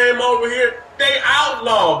shit came over here, they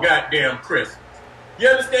outlawed goddamn Christmas. You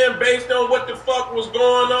understand? Based on what the fuck was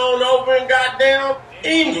going on over in goddamn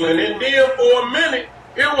England. And then for a minute,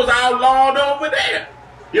 it was outlawed over there.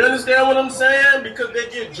 You understand what I'm saying? Because they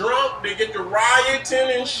get drunk, they get to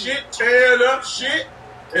rioting and shit, tearing up shit.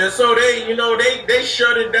 And so they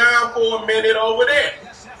shut it down for a minute over there.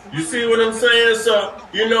 You see what I'm saying? So,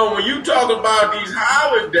 when you talk about these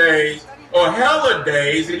holidays or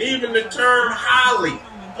holidays, and even the term holly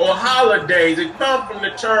or holidays, it comes from the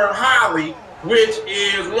term holly, which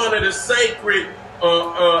is one of the sacred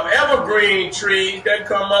evergreen trees that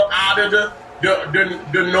come up out of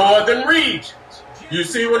the northern regions. You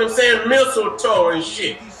see what I'm saying? Mistletoe and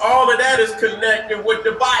shit. All of that is connected with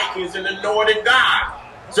the Vikings and the Nordic gods.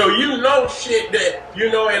 So shit that,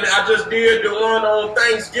 and I just did the one on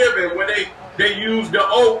Thanksgiving where they used the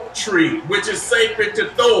oak tree, which is sacred to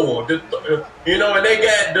Thor, and they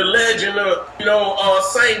got the legend of,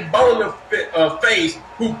 Saint Boniface,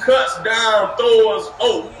 who cuts down Thor's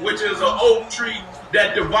oak, which is an oak tree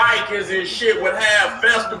that the Vikings and shit would have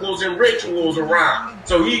festivals and rituals around.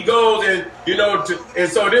 So he goes and, and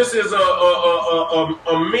so this is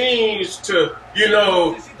a means to,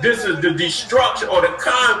 this is the destruction or the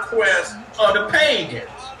conquest of the pagans.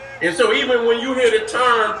 And so even when you hear the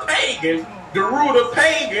term pagan, the root of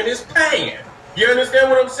pagan is Pan. You understand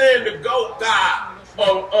what I'm saying? The goat god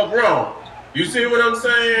of Rome. You see what I'm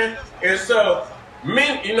saying? And so,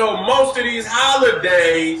 most of these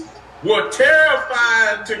holidays were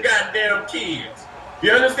terrifying to goddamn kids.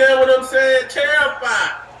 You understand what I'm saying?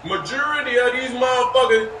 Terrifying. Majority of these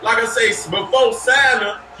motherfuckers, like I say, before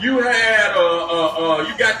Santa, you had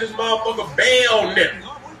you got this motherfucker Bell Nipper.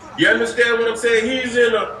 You understand what I'm saying? He's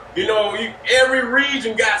in every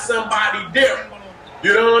region got somebody different.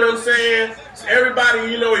 You know what I'm saying? So everybody,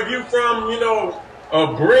 if you from,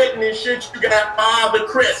 Britain and shit, you got Father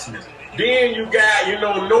Christmas. Then you got,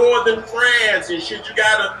 Northern France and shit, you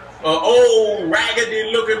got a old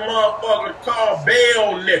raggedy looking motherfucker called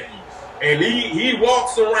Bell Nipper. And he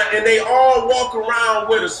walks around, and they all walk around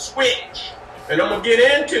with a switch. And I'm going to get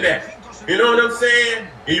into that. You know what I'm saying?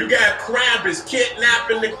 And you got Krampus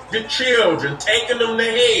kidnapping the children, taking them to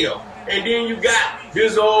hell. And then you got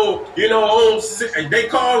this old, they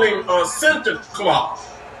call him Santa Claus.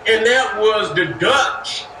 And that was the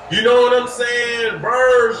Dutch, you know what I'm saying,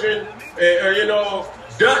 version,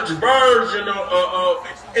 Dutch version of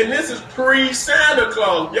and this is pre-Santa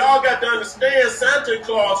Claus. Y'all got to understand Santa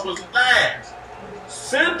Claus was last.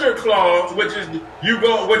 Santa Claus, which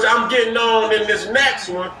I'm getting on in this next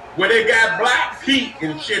one, where they got Black Pete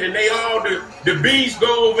and shit, and they all the beasts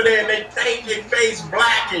go over there and they paint their face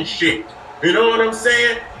black and shit. You know what I'm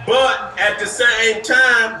saying? But at the same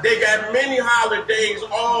time, they got many holidays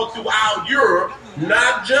all throughout Europe,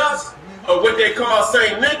 not just what they call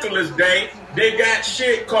St. Nicholas Day. They got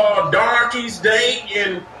shit called Darkies Day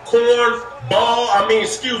in Cornwall,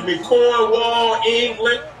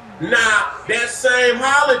 England. Now, that same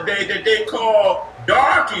holiday that they call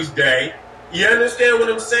Darkies Day, you understand what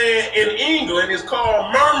I'm saying, in England, is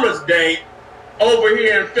called Murmurs Day over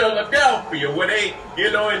here in Philadelphia, where they,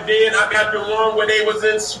 and then I got the one where they was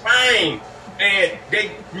in Spain, and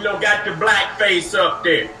they, got the blackface up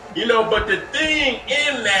there. But the thing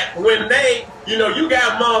in that, when they, you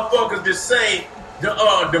got motherfuckers that say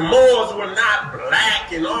the Moors were not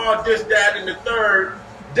black and all this, that, and the third,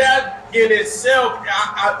 that in itself,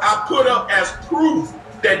 I put up as proof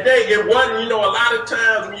that it wasn't, a lot of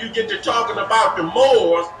times when you get to talking about the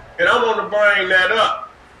Moors, and I want to bring that up.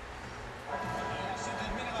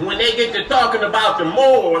 When they get to talking about the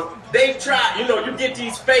Moors, they try, you get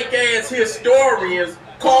these fake ass historians,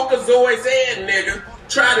 Caucasoids and niggas,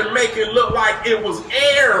 try to make it look like it was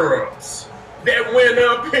Arabs that went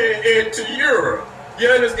up into Europe. You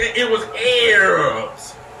understand? It was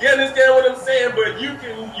Arabs. You understand what I'm saying? But you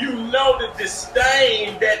know the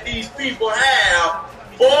disdain that these people have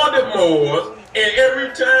for the Moors, and every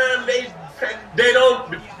time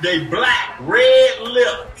they black, red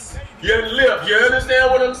lips. You understand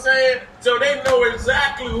what I'm saying? So they know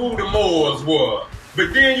exactly who the Moors were.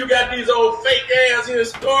 But then you got these old fake ass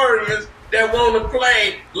historians that want to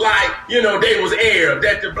play like, they was Arab,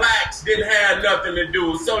 that the blacks didn't have nothing to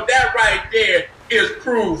do. So that right there is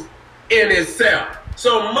proof in itself.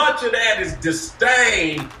 So much of that is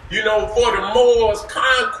disdain, for the Moors'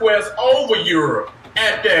 conquest over Europe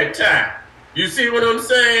at that time. You see what I'm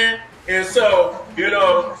saying? And so,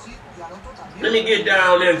 let me get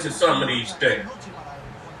down into some of these things.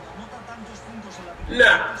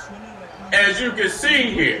 Now, as you can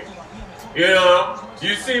see here,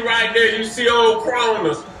 you see right there, you see old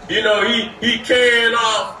Cronus, he carrying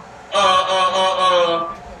off,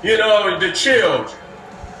 the children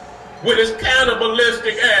with his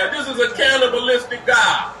cannibalistic ass. This is a cannibalistic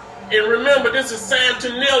god. And remember, this is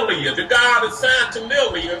Saturnalia, the god of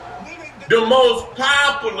Saturnalia, the most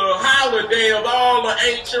popular holiday of all of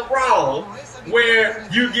ancient Rome, where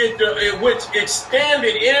you get which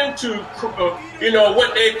extended into,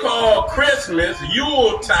 what they call Christmas,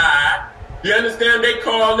 Yuletide. You understand? They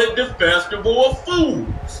call it the Festival of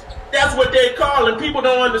Fools. That's what they call it. People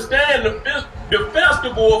don't understand the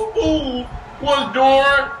Festival of Fools was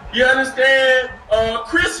during, you understand,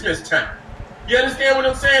 Christmas time. You understand what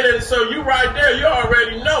I'm saying? And so you right there, you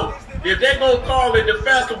already know. If they're going to call it the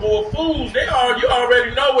Festival of Fools, you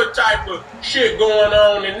already know what type of shit going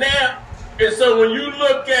on in there. And so when you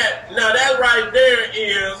look at, now that right there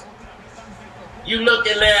is, you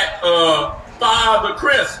looking at Father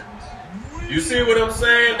Christmas. You see what I'm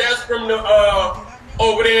saying? That's from the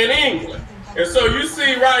over there in England. And so you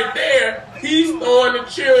see right there, he's throwing the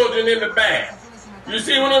children in the bath. You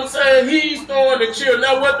see what I'm saying? He's throwing the children.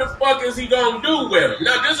 Now what the fuck is he going to do with them?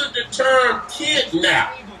 Now this is the term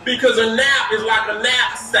kidnap, because a nap is like a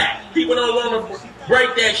knapsack. People don't want to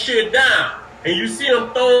break that shit down. And you see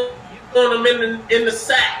them throwing them in the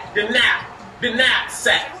sack, the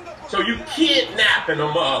knapsack. So you kidnapping a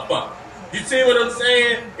motherfucker. You see what I'm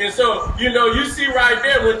saying? And so, you see right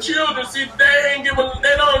there, when children see,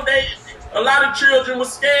 a lot of children were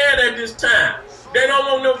scared at this time. They don't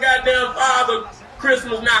want no goddamn Father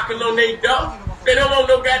Christmas knocking on their door. They don't want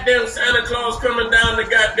no goddamn Santa Claus coming down the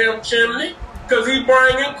goddamn chimney, because he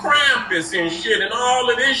bringing Krampus and shit and all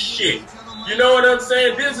of this shit. You know what I'm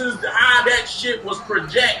saying? This is how that shit was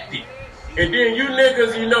projected. And then you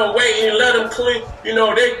niggas, wait and let them clean.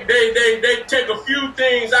 They take a few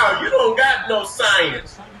things out. You don't got no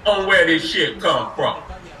science on where this shit come from.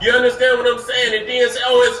 You understand what I'm saying? And then say,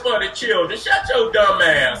 it's for the children. Shut your dumb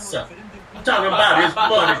ass up. I'm talking about it's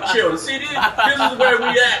for the children. See, this is where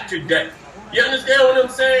we at today. You understand what I'm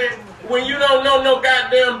saying? When you don't know no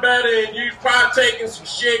goddamn better and you partaking some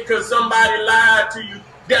shit because somebody lied to you,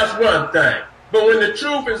 that's one thing. But when the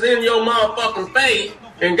truth is in your motherfucking face,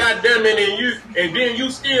 and goddamn it, and then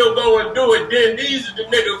you still go and do it, then these are the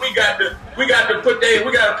niggas we got to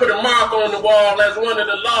put a mark on the wall as one of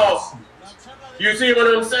the lost. You see what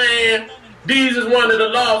I'm saying? These is one of the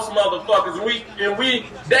lost motherfuckers.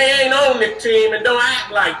 They ain't on the team and don't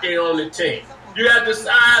act like they on the team. You got to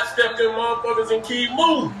sidestep them motherfuckers and keep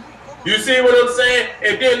moving. You see what I'm saying?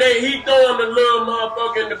 And then he throwing the little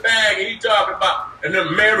motherfucker in the bag and he talking about and the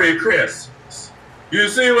Merry Christmas. You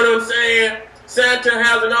see what I'm saying? Santa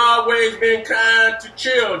hasn't always been kind to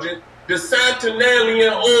children. The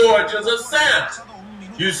Santanellian origins of Santa.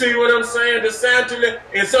 You see what I'm saying? The Santa.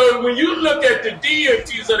 And so when you look at the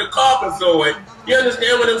deities of the Caucasoid, you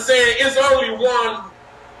understand what I'm saying? It's only one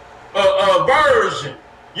version.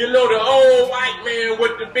 You know, the old white man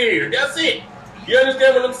with the beard. That's it. You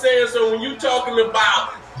understand what I'm saying? So when you're talking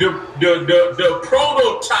about the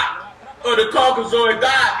prototype of the Caucasoid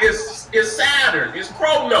god is Saturn, it's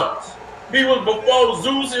Kronos. He was before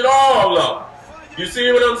Zeus and all of them. You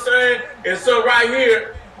see what I'm saying? And so right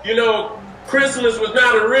here, you know, Christmas was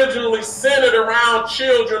not originally centered around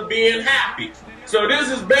children being happy. So this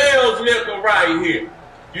is Baal's nickel right here.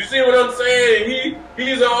 You see what I'm saying?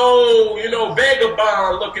 He's an old, you know,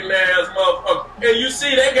 vagabond looking ass motherfucker. And you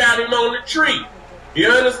see they got him on the tree. You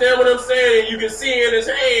understand what I'm saying? You can see in his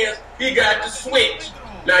hands, he got the switch.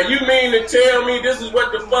 Now you mean to tell me this is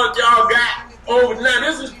what the fuck y'all got over? Now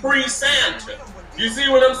this is pre-Santa. You see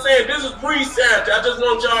what I'm saying? This is pre-Santa. I just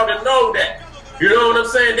want y'all to know that. You know what I'm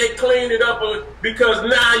saying? They cleaned it up because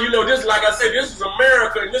now, you know, this, like I said, this is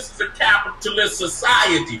America and this is a capitalist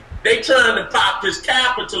society. They trying to pop this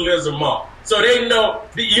capitalism off. So they know,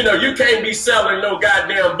 you know, you can't be selling no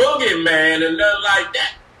goddamn boogeyman and nothing like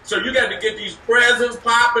that. So you got to get these presents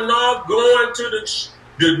popping off, going to the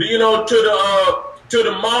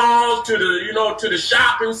malls, to the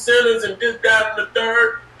shopping centers and this, that, and the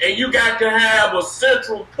third. And you got to have a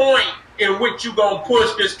central point in which you're going to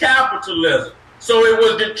push this capitalism. So it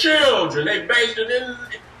was the children. They based it in,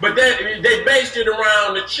 but they based it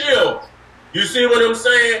around the children. You see what I'm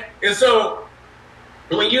saying? And so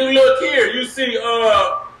when you look here, you see,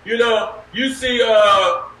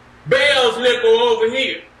 Baal's nickel over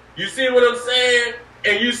here. You see what I'm saying?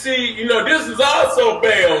 And you see, you know, this is also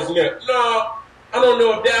Baal's nickel. No, I don't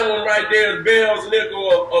know if that one right there is Baal's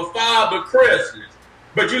nickel or Father Christmas.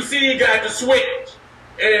 But you see he got the switch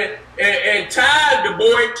and tied the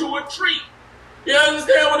boy to a tree. You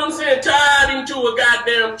understand what I'm saying? Tied him to a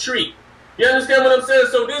goddamn tree. You understand what I'm saying?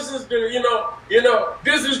 So this is the,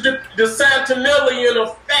 this is the Santanellian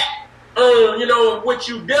effect on, what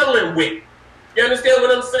you dealing with. You understand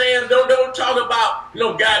what I'm saying? Don't talk about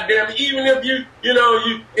no goddamn, even if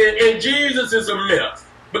and Jesus is a myth.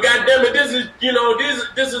 But goddamn it, this is,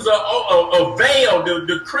 this is a veil.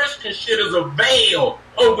 The Christian shit is a veil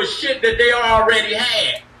over shit that they already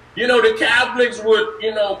had. The Catholics would,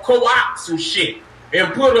 co-opt some shit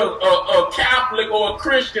and put a Catholic or a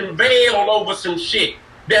Christian veil over some shit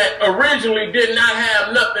that originally did not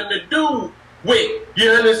have nothing to do with,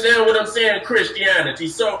 you understand what I'm saying, Christianity.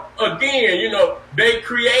 So again, they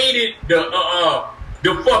created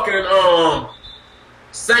the fucking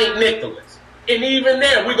Saint Nicholas. And even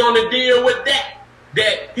there, we're going to deal with that.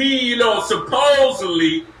 That he,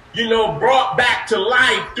 supposedly, brought back to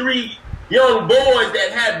life 3 young boys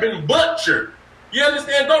that had been butchered. You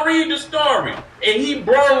understand? Go read the story. And he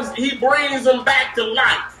brings them back to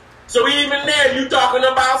life. So even there, you're talking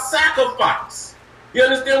about sacrifice. You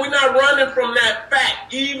understand? We're not running from that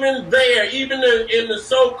fact. Even there, even in the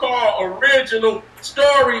so-called original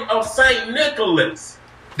story of St. Nicholas,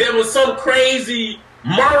 there was some crazy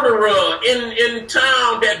murderer in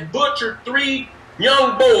town that butchered 3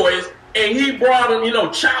 young boys, and he brought them,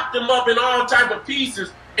 chopped them up in all type of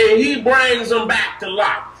pieces, and he brings them back to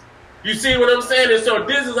life. You see what I'm saying? And so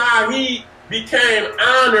this is how he became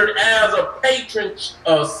honored as a patron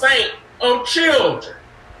saint of children,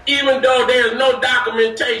 even though there's no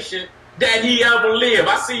documentation that he ever lived.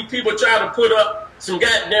 I see people try to put up some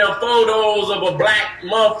goddamn photos of a black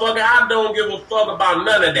motherfucker. I don't give a fuck about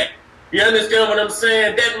none of that. You understand what I'm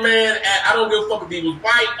saying? That man, I don't give a fuck if he was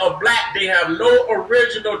white or black. They have no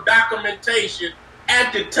original documentation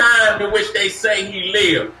at the time in which they say he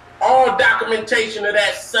lived. All documentation of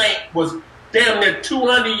that saint was damn near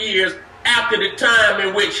 200 years after the time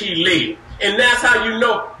in which he lived. And that's how you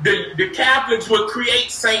know the Catholics would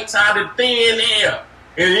create saints out of thin air.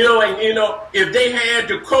 And if they had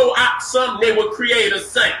to co-opt something, they would create a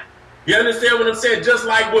saint. You understand what I'm saying? Just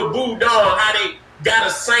like with Voodoo, how they got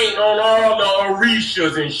a saint on all the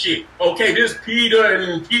Orishas and shit. Okay, this Peter,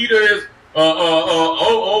 and Peter is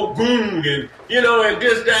Ogun, and and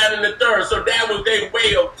this, that, and the third. So that was their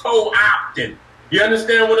way of co-opting. You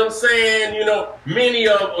understand what I'm saying? Many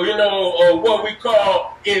of what we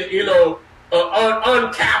call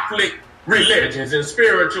un-Catholic religions and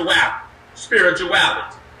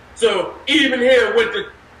spirituality. So even here with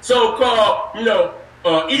the so-called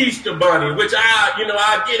Easter Bunny, which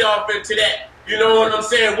I get off into that You know what I'm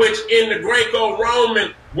saying? Which in the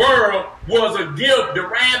Greco-Roman world was a gift. The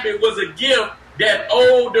rabbit was a gift that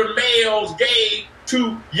older males gave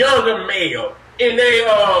to younger males. In they,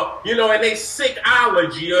 in they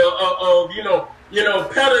sickology of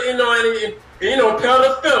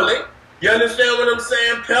pedophilic. You understand what I'm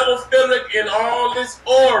saying? Pedophilic in all its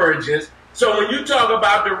origins. So when you talk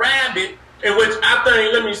about the rabbit, in which I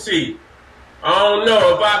think, let me see. I don't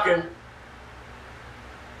know if I can.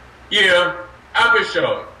 Yeah, I can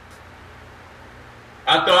show it.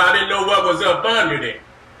 I thought I didn't know what was up under there.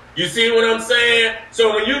 You see what I'm saying?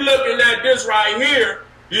 So when you're looking at this right here,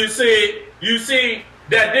 you see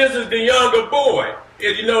that this is the younger boy.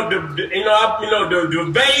 The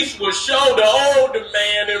vase will show the older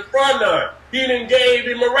man in front of him. He done gave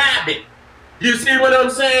him a rabbit. You see what I'm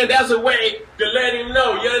saying? That's a way to let him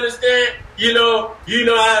know. You understand?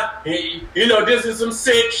 This is some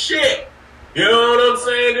sick shit. You know what I'm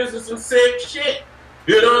saying? This is some sick shit.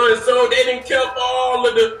 And so they done kept all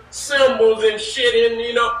of the symbols and shit, and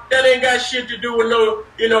that ain't got shit to do with no,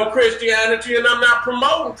 Christianity, and I'm not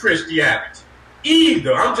promoting Christianity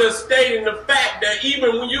either. I'm just stating the fact that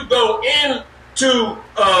even when you go into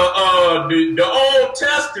the Old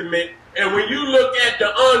Testament, and when you look at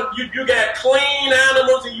you got clean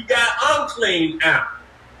animals and you got unclean animals.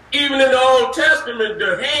 Even in the Old Testament,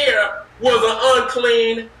 the hare was an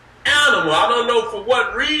unclean animal. I don't know for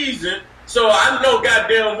what reason. So I know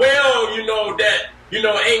goddamn well, that,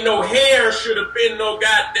 ain't no hare should have been no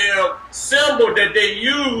goddamn symbol that they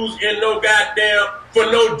use in no goddamn, for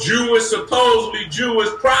no supposedly Jewish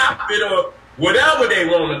prophet or whatever they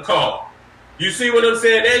want to call it. You see what I'm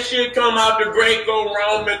saying? That shit come out the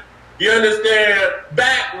Greco-Roman, you understand,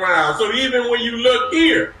 background. So even when you look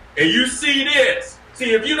here and you see this,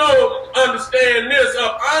 see, if you don't understand this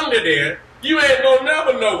up under there, you ain't gonna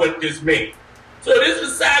never know what this means. So this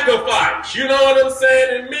is sacrifice, you know what I'm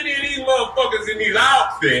saying? And many of these motherfuckers in these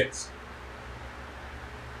outfits,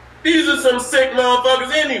 these are some sick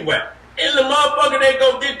motherfuckers anyway. And the motherfucker they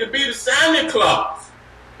go get to be the Santa Claus.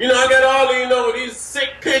 I got all of, these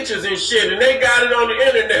sick pictures and shit, and they got it on the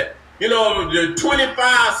internet. The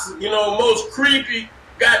 25, most creepy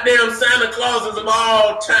goddamn Santa Clauses of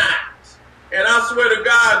all times. And I swear to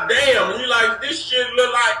God, damn, you like, this shit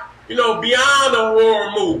look like, beyond a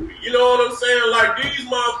horror movie. You know what I'm saying? Like, these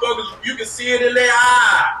motherfuckers, you can see it in their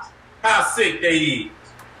eyes, how sick they is.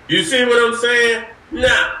 You see what I'm saying?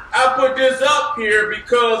 Now, I put this up here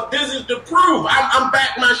because this is the proof. I'm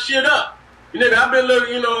backing my shit up. I've been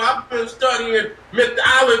looking, I've been studying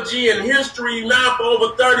mythology and history now for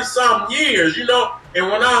over 30-something years, And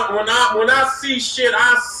when I see shit,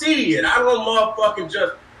 I see it. I don't motherfucking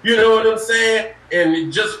just, you know what I'm saying?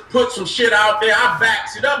 And just put some shit out there, I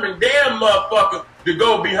backs it up, and damn motherfucker to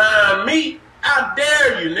go behind me, I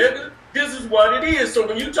dare you, nigga. This is what it is. So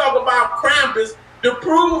when you talk about Krampus, to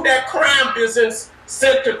prove that Krampus and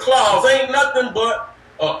Santa Claus ain't nothing but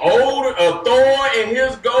a Thor and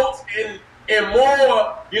his ghosts, and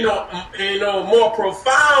more, more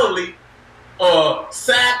profoundly,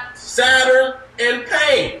 Saturn and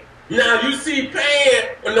Pan. Now you see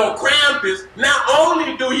Krampus, not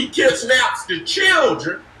only do he kidnaps the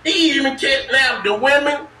children, he even kidnapped the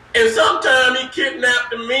women, and sometimes he kidnapped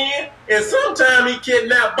the men, and sometimes he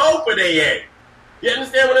kidnapped both of their ass. You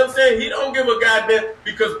understand what I'm saying? He don't give a goddamn,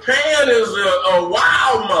 because Pan is a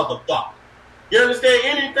wild motherfucker. You understand?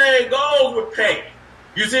 Anything goes with Pan.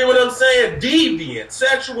 You see what I'm saying? Deviant,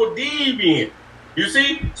 sexual deviant. You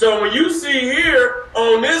see? So when you see here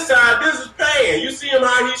on this side, this is Pan. You see him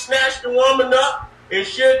how he snatched the woman up and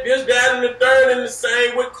shit, this, that, and the third, and the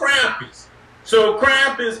same with Krampus. So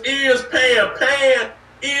Krampus is Pan. Pan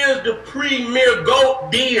is the premier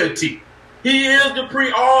goat deity. He is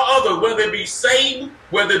the all other, whether it be Satan,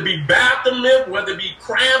 whether it be Baphomet, whether it be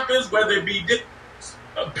Krampus, whether it be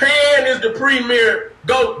Pan is the premier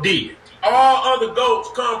goat deity. All other goats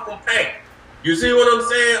come from Pan. You see what I'm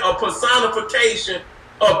saying? A personification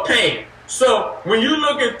of Pan. So when you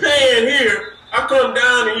look at Pan here, I come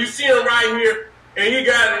down and you see him right here, and he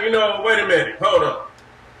got, wait a minute, hold on.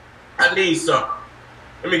 I need something.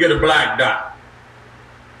 Let me get a black dot.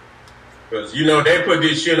 Because, they put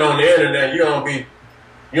this shit on the internet, you don't be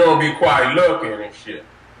quite looking and shit.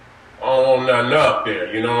 I don't want nothing up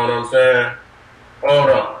there, you know what I'm saying? Hold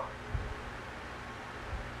on.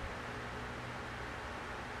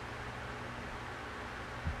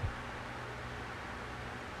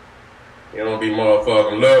 You don't be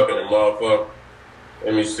motherfucking looking at motherfucker.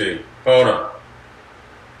 Let me see. Hold on.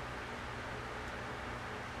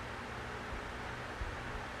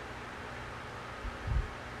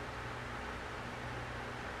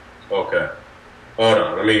 Okay. Hold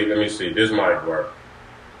on, let me see. This might work.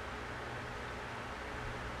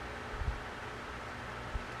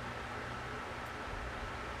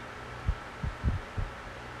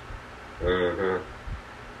 Mm-hmm.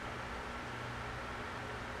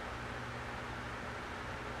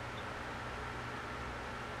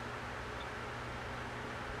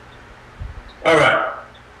 All right.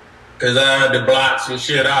 Cause I had to block some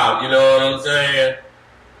shit out, you know what I'm saying?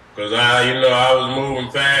 Cause I was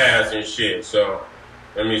moving fast and shit. So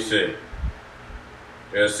let me see.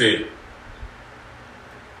 Let's see.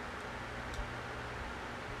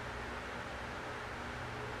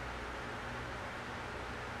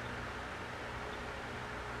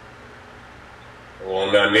 I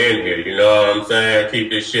want nothing in here, you know what I'm saying?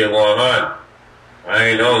 Keep this shit 100. I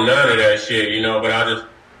ain't on none of that shit, you know, but I just,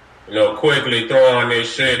 quickly throwing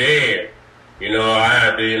this shit in. I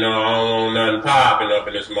had to, I don't want nothing popping up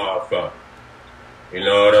in this motherfucker. You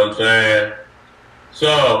know what I'm saying?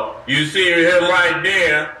 So, you see him right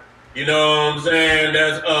there, you know what I'm saying?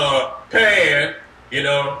 That's Pan, you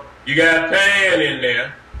got Pan in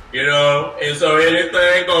there, and so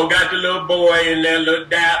anything got the little boy in there, little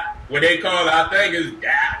Dap, what they call it, I think it's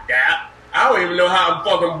Dap. I don't even know how a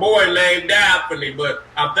fucking boy named Daphne, but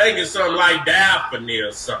I think it's something like Daphne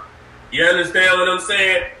or something. You understand what I'm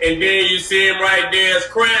saying? And then you see him right there as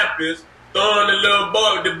Krampus throwing the little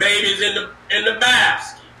boy, the babies in the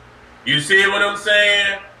basket. You see what I'm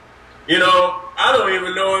saying? I don't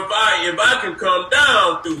even know if I can come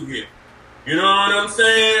down through here. You know what I'm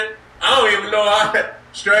saying? I don't even know.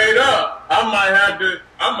 Straight up, I might have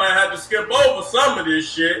to skip over some of this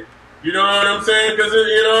shit. You know what I'm saying? Because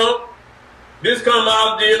this come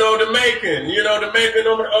out, the making of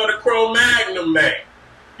the Cro-Magnon man.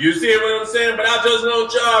 You see what I'm saying? But I just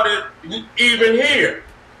want y'all to even here.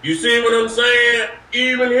 You see what I'm saying?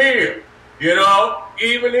 Even here.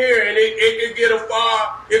 Even here. And it could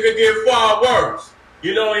get far worse.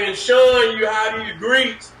 In showing you how these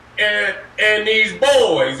Greeks and these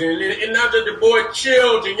boys, and not just the boy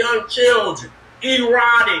children, young children,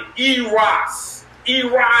 erotic.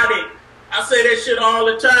 I say that shit all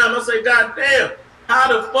the time. I say, God damn, how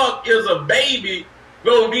the fuck is a baby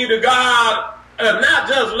gonna be the God of not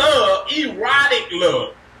just love, erotic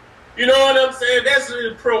love? You know what I'm saying? That's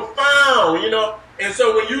profound, And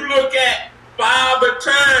so when you look at Father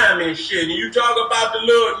Time and shit, and you talk about the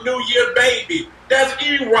little New Year baby, that's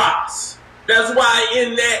eros. That's why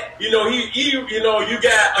in that, you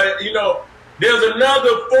got, there's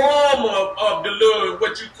another form of the little,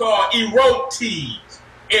 what you call erotes.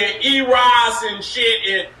 And eros and shit,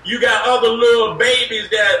 and you got other little babies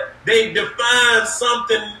that they define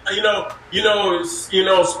something,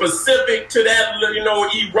 specific to that,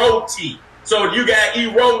 erote. So you got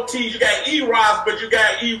erotes, you got eros, but you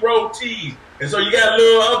got erotes. And so you got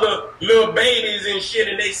other little babies and shit,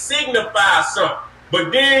 and they signify something.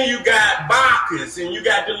 But then you got Bacchus, and you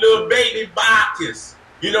got the little baby Bacchus.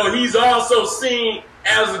 He's also seen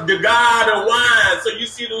as the god of wine. So you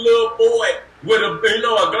see the little boy with a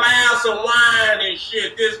glass of wine and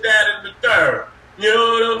shit, this, that, and the third. You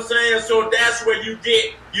know what I'm saying? So that's where you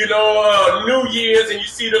get, New Year's, and you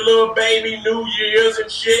see the little baby New Year's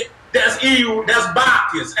and shit. That's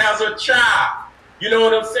Bacchus as a child. You know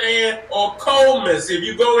what I'm saying? Or Comus, if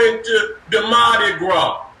you go into the Mardi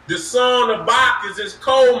Gras, the son of Bacchus is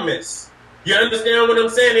Comus. You understand what I'm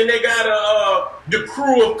saying? And they got the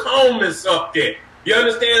crew of Comus up there. You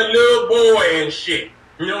understand? Little boy and shit.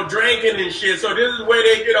 Drinking and shit. So this is where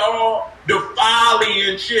they get all the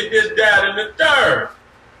folly and shit, this, that, and the third.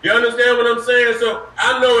 You understand what I'm saying? So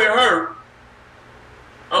I know it hurt.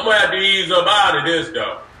 I'm going to have to ease up out of this,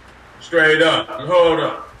 though. Straight up. Hold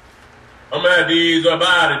up. I'm going to have to ease up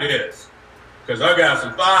out of this. Because I got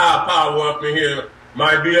some firepower up in here.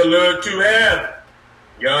 Might be a little too heavy.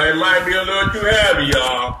 Y'all, it might be a little too heavy,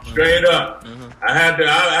 y'all. Straight up. I had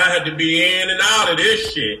to be in and out of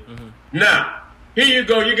this shit. Now, here you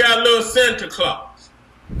go. You got a little Santa Claus.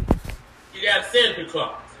 You got Santa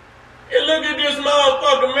Claus. And look at this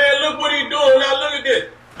motherfucker, man. Look what he doing. Now look at this.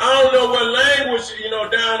 I don't know what language,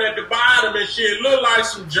 down at the bottom and shit. It look like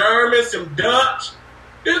some German, some Dutch.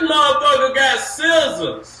 This motherfucker got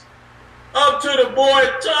scissors up to the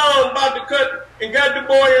boy's tongue, about to cut, and got the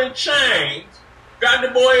boy in chains. Got the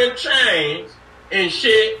boy in chains and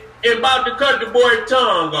shit, and about to cut the boy's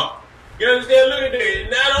tongue off. You understand? Look at this.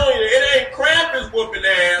 Not only it ain't Krampus whooping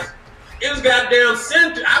ass, it's goddamn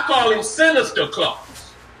I call him Sinister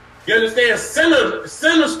Claus. You understand?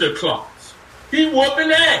 Sinister Claus. He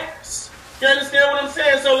whooping ass. You understand what I'm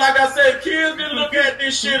saying? So like I said, kids didn't look at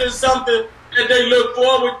this shit as something that they look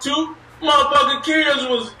forward to. Motherfucking kids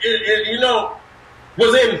was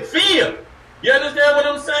in fear. You understand what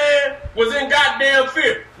I'm saying? Was in goddamn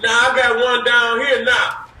fear. Now I got one down here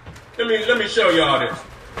now. Let me show y'all this.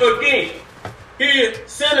 Again, here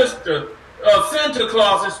Sinister Claus, Sinister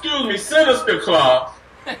Claus,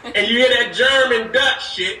 and you hear that German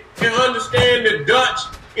Dutch shit, and understand the Dutch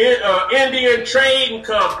Indian Trading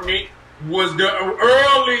Company was the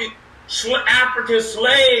early African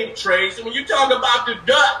slave trade. So when you talk about the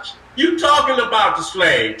Dutch, you talking about the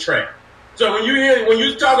slave trade. So when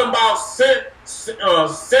you talking about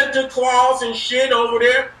Santa Claus and shit over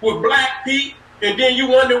there with black people, and then you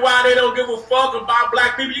wonder why they don't give a fuck about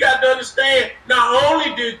black people, you got to understand, not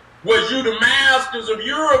only was you the masters of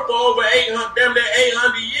Europe for over 800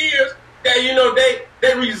 years, that, you know, they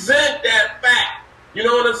resent that fact. You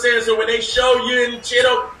know what I'm saying? So when they show you and shit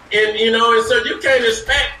up, and, you know, and so you can't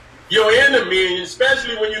expect your enemy,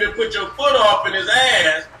 especially when you done put your foot off in his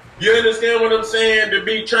ass, you understand what I'm saying, to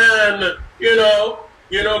be trying to, you know,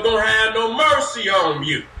 gonna have no mercy on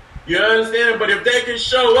you. You understand? But if they can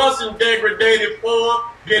show us in degraded form,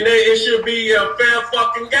 then it should be a fair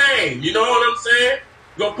fucking game. You know what I'm saying?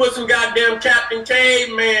 Go put some goddamn Captain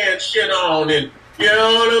Caveman shit on, and you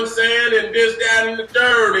know what I'm saying? And this, that, and the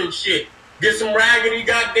third and shit. Get some raggedy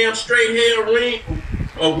goddamn straight hair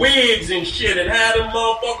wigs and shit, and have them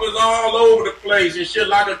motherfuckers all over the place and shit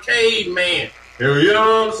like a caveman. You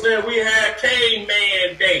know what I'm saying? We had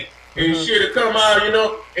Caveman Day and shit to come out, you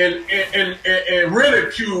know, and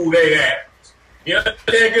ridicule their ass. You know,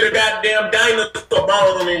 they get a goddamn dinosaur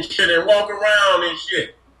bone and shit and walk around and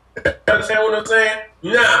shit. You understand what I'm saying?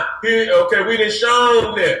 Nah, okay, we done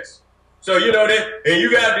shown this. So, you know, and you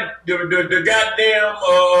got the goddamn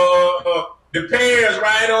the pants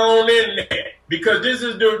right on in there, because this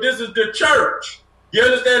is the church. You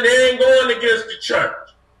understand? They ain't going against the church.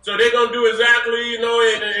 So they're gonna do exactly, you know,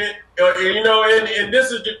 and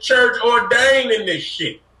this is the church ordaining this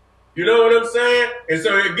shit. You know what I'm saying? And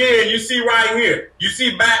so again, you see right here, you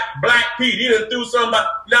see Black Pete. He done threw somebody.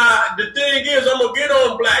 Now the thing is, I'm gonna get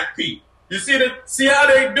on Black Pete. You see how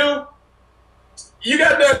they do? You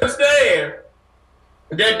got to understand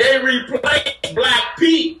that they replaced Black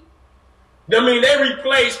Pete. I mean, they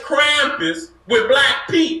replaced Krampus with Black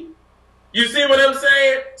Pete. You see what I'm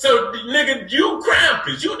saying? So, nigga, you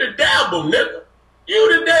Krampus. You the devil, nigga.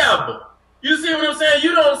 You the devil. You see what I'm saying?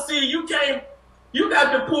 You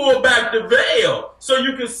got to pull back the veil so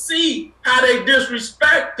you can see how they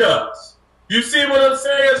disrespect us. You see what I'm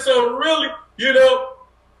saying? So, really, you know,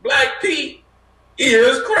 Black Pete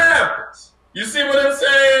is Krampus. You see what I'm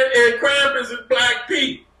saying? And Krampus is Black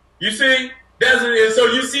Pete. You see? And so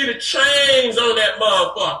you see the chains on that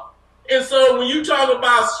motherfucker. And so when you talk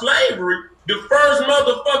about slavery, the first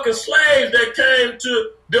motherfucking slaves that came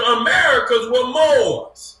to the Americas were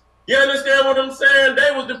Moors. You understand what I'm saying?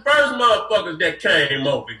 They was the first motherfuckers that came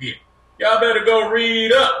over here. Y'all better go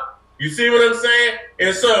read up. You see what I'm saying?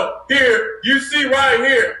 And so here, you see right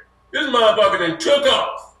here, this motherfucker done took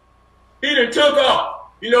off. He done took off.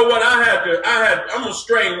 You know what? I'm gonna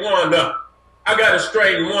straighten one up. I gotta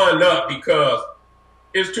straighten one up because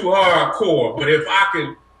it's too hardcore. But if I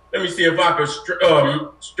can, let me see if I can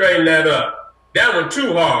straighten that up. That one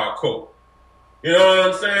too hardcore. You know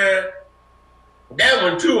what I'm saying? That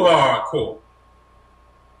one too hardcore.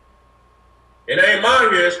 It ain't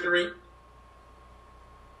my history.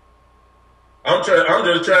 I'm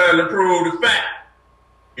just trying to prove the fact.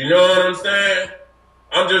 You know what I'm saying?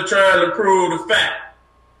 I'm just trying to prove the fact.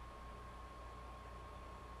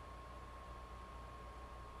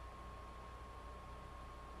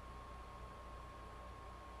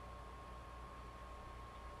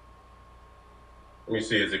 Let me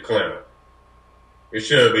see, is it clean? It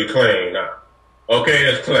should be clean now. Okay,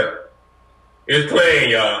 it's clean. It's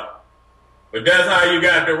clean, y'all. But that's how you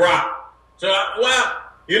got to rock. So, why?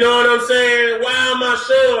 You know what I'm saying? Why am I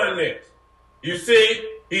showing this? You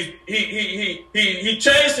see, he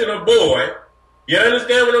chasing a boy. You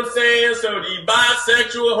understand what I'm saying? So he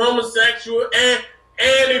bisexual, homosexual, and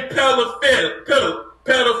he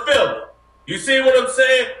pedophile. You see what I'm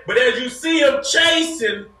saying? But as you see him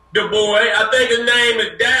chasing the boy, I think his name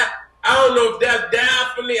is Daphne. I don't know if that's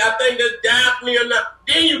Daphne. I think that's Daphne or not.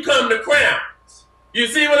 Then you come to Krampus. You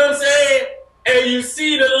see what I'm saying? And you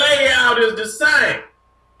see the layout is the same.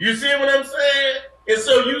 You see what I'm saying? And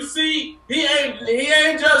so you see, he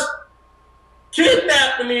ain't just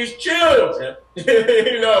kidnapping these children,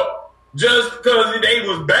 you know, just because they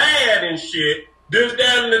was bad and shit. This,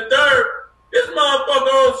 that, and the third. This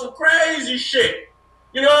motherfucker on some crazy shit.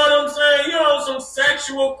 You know what I'm saying? You on some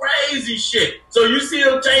sexual crazy shit. So you see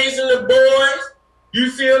him chasing the boys. You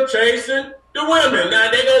see him chasing the women.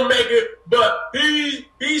 Now they gonna make it, but he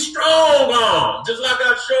He's strong arm, just like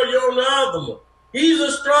I showed you on the other one. He's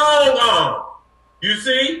a strong arm. You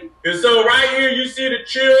see? And so right here, you see the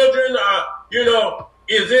children,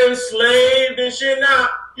 is enslaved and shit. Now,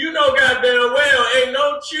 you know goddamn well, ain't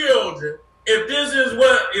no children. If this is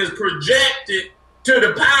what is projected to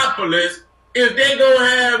the populace, if they gonna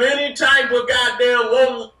have any type of goddamn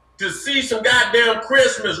wanting to see some goddamn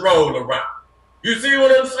Christmas roll around. You see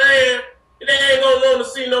what I'm saying? They ain't gonna want to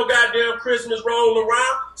see no goddamn Christmas roll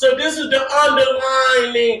around. So this is the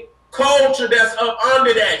underlying culture that's up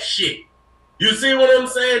under that shit. You see what I'm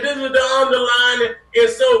saying? This is the underlying. And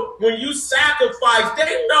so when you sacrifice,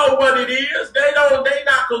 they know what it is. They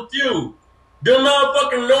not confused. Them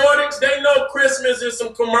motherfucking Nordics, they know Christmas is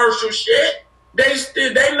some commercial shit. They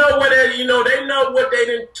know what they know what they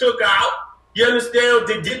done took out. You understand?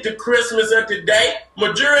 To get to Christmas of today.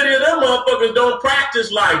 Majority of them motherfuckers don't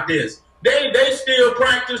practice like this. They still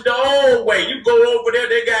practice the old way. You go over there,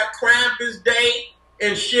 they got Krampus Day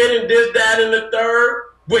and shit and this, that, and the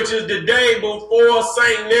third, which is the day before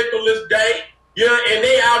St. Nicholas Day. Yeah, and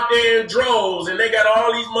they out there in droves, and they got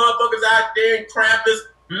all these motherfuckers out there in Krampus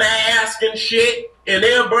mask and shit, and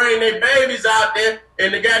they'll bring their babies out there,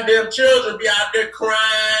 and the goddamn children be out there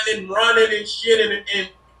crying and running and shit and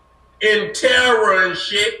in terror and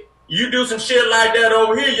shit. You do some shit like that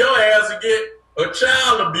over here, your ass will get a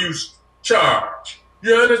child abuse charge.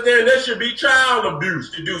 You understand? That should be child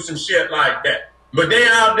abuse to do some shit like that. But they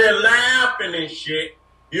out there laughing and shit.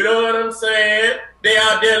 You know what I'm saying? They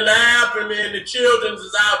out there laughing and the children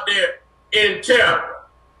is out there in terror.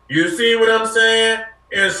 You see what I'm saying?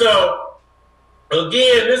 And so,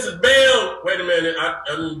 again, this is Bell. Wait a minute. I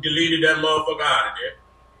deleted that motherfucker out of there.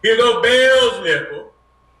 Here go Bell's nipple.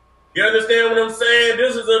 You understand what I'm saying?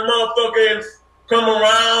 This is a motherfucker come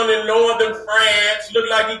around in northern France. Look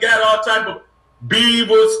like he got all type of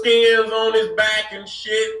beaver skins on his back and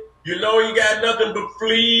shit. You know, he got nothing but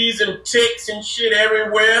fleas and ticks and shit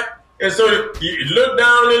everywhere. And so you look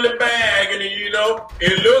down in the bag and it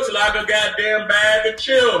looks like a goddamn bag of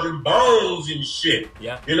children, bones and shit.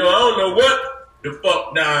 Yeah. I don't know what the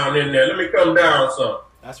fuck down in there. Let me come down some.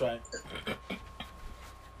 That's right.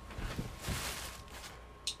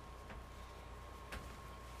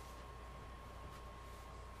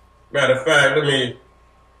 Matter of fact,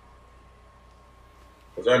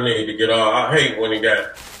 because I need to get all, I hate when he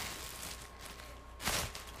got.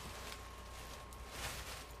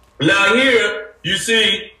 Now here, you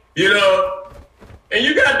see, and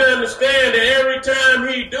you got to understand that every time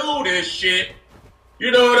he do this shit,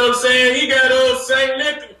 you know what I'm saying? He got old St.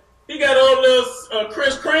 Nicholas, he got old little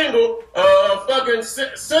Kris Kringle, fucking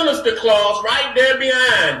Sinister Claus right there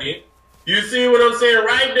behind him. You see what I'm saying?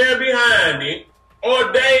 Right there behind him.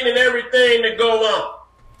 Ordaining everything that go on.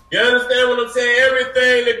 You understand what I'm saying?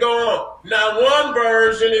 Everything that go on. Now, one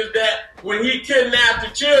version is that when he kidnapped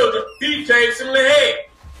the children, he takes them to hell.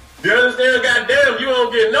 You understand? Goddamn, you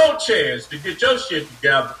don't get no chance to get your shit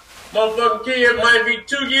together. Motherfucking kid might be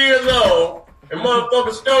 2 years old, and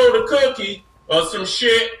motherfucker stole the cookie or some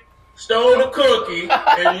shit, stole the cookie,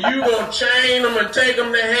 and you gonna chain them and take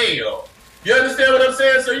them to hell. You understand what I'm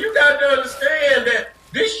saying? So you got to understand that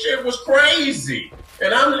this shit was crazy.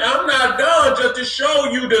 And I'm not done just to show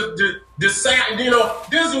you this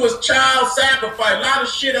was child sacrifice. A lot of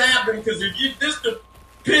shit happened because this the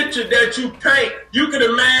picture that you paint, you could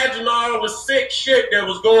imagine all the sick shit that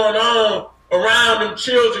was going on around them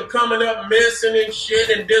children coming up missing and shit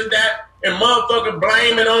and this, that, and motherfucker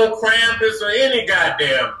blaming on Krampus or any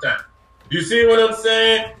goddamn time. You see what I'm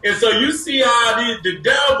saying? And so you see how the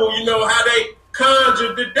devil, how they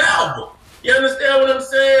conjured the devil. You understand what I'm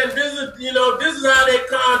saying? This is how they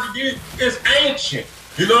conjure. It's ancient.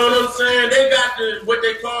 You know what I'm saying? They got what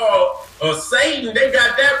they call Satan. They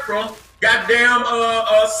got that from goddamn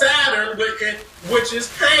Saturn, which is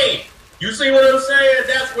Cain. You see what I'm saying?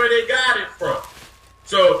 That's where they got it from.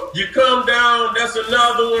 So you come down. That's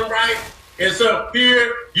another one, right? And so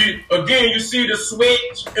here, you see the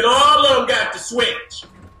switch, and all of them got the switch.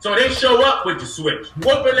 So they show up with the switch,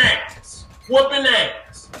 whooping ass.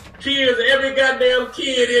 Kids, every goddamn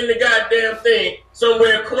kid in the goddamn thing,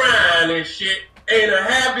 somewhere crying and shit, ain't a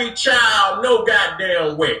happy child, no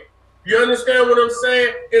goddamn way. You understand what I'm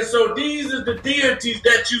saying? And so these are the deities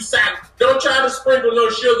that you sacrifice. Don't try to sprinkle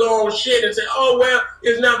no sugar on shit and say, oh, well,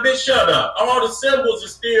 it's not, bitch, shut up. All the symbols are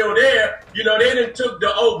still there. They done took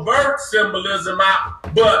the overt symbolism out.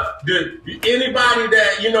 But anybody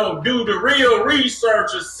that, do the real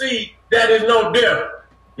research will see that is no different.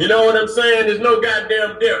 You know what I'm saying? There's no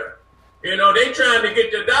goddamn difference. They trying to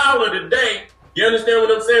get the dollar today, You understand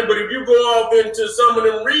what I'm saying? But if you go off into some of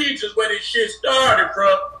them regions where this shit started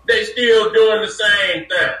from, they still doing the same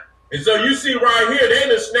thing. And so you see right here, they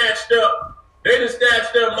done snatched up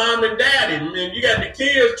mom and daddy. And you got the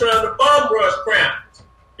kids trying to bum rush Krampus.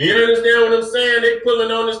 You understand what I'm saying? They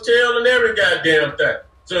pulling on his tail and every goddamn thing.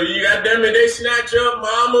 So you got them and they snatch up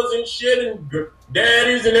mamas and shit and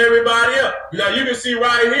daddies and everybody else. Now you can see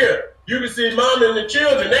right here, you can see mom and the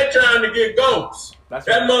children, they trying to get ghosts. That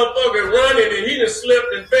motherfucker running and he done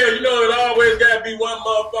slipped and fell. You know it always gotta be one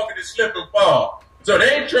motherfucker that slip and fall. So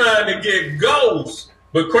they trying to get ghosts.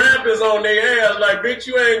 But Krampus on their ass like, bitch,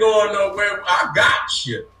 you ain't going nowhere. I got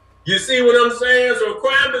you. You see what I'm saying? So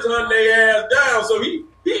Krampus hunting their ass down. So he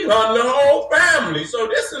hunting the whole family. So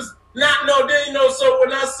this is not no, you know, so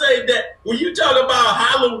when I say that, when you talk about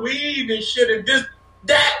Halloween and shit and this,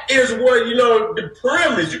 that is what, you know, the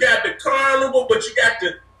premise. You got the carnival, but you got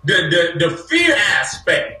the fear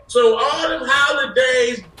aspect. So all them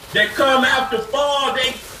holidays that come after fall,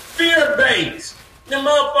 they fear-based. Them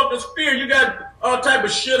motherfuckers fear. You got all type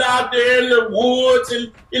of shit out there in the woods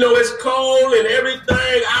and, you know, it's cold and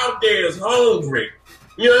everything out there is hungry.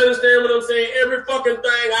 You understand what I'm saying? Every fucking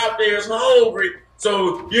thing out there is hungry.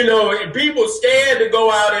 So, you know, if people scared to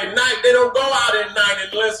go out at night, they don't go out at night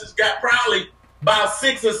unless it's got probably about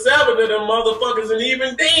 6 or 7 of them motherfuckers, and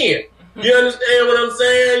even then. You understand what I'm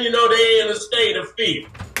saying? You know, they in a state of fear.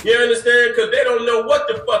 You understand? Because they don't know what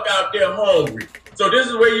the fuck out there hungry. So this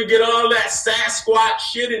is where you get all that Sasquatch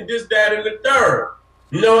shit and this, that, and the third.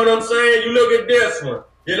 You know what I'm saying? You look at this one.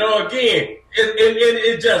 You know, again,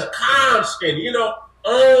 it's just constant, you know,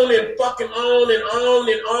 on and fucking on and on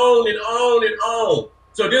and on and on and on.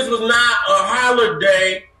 So this was not a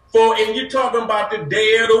holiday for, and you're talking about the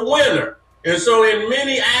day of the winter. And so in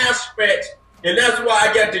many aspects, and that's why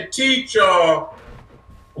I got to teach y'all,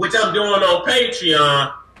 which I'm doing on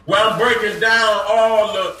Patreon, where I'm breaking down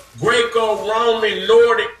all the Greco-Roman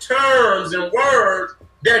Nordic terms and words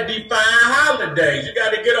that define holidays. You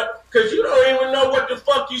got to get up, because you don't even know what the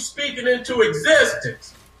fuck you speaking into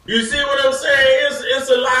existence. You see what I'm saying? It's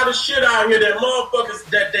a lot of shit out here that motherfuckers,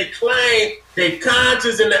 that they claim they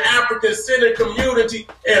conscious in the African-centered community,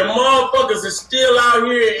 and motherfuckers are still out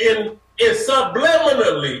here in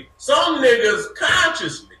subliminally. Some niggas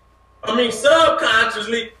consciously. I mean,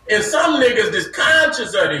 subconsciously, and some niggas just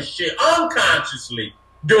conscious of this shit, unconsciously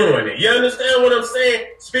doing it. You understand what I'm saying?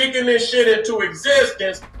 Speaking this shit into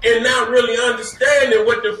existence and not really understanding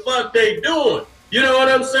what the fuck they doing. You know what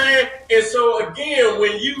I'm saying? And so again,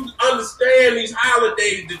 when you understand these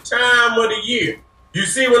holidays, the time of the year, you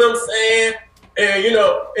see what I'm saying? And you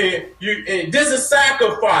know, and this is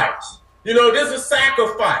sacrifice. You know, this is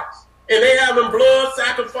sacrifice. And they having blood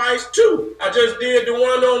sacrifice too. I just did the one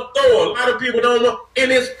on Thor. A lot of people don't know.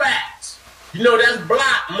 And it's facts. You know, that's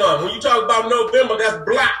Black Month. When you talk about November, that's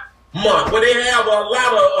Black Month. Where they have a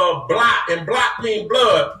lot of black, and black mean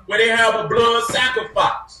blood, where they have a blood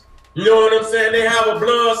sacrifice. You know what I'm saying? They have a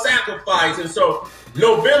blood sacrifice. And so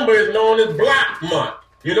November is known as Black Month.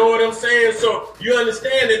 You know what I'm saying? So you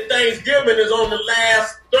understand that Thanksgiving is on the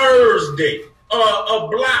last Thursday of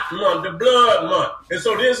Black Month, the blood month. And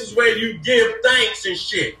so this is where you give thanks and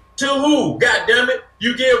shit. To who? God damn it.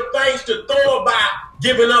 You give thanks to Thor by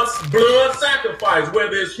giving up blood sacrifice,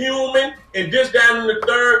 whether it's human and this, that, and the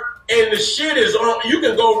third. And the shit is on. You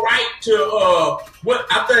can go right to what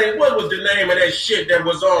was the name of that shit that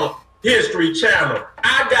was on History Channel?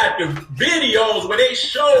 I got the videos where they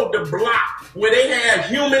showed the block where they had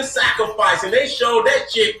human sacrifice, and they showed that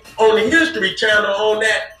shit on the History Channel on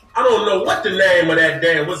that. I don't know what the name of that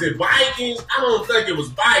damn, was it Vikings? I don't think it was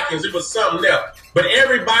Vikings, it was something else. But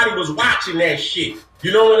everybody was watching that shit.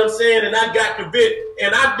 You know what I'm saying? And I got the vid,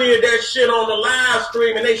 and I did that shit on the live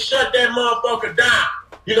stream, and they shut that motherfucker down.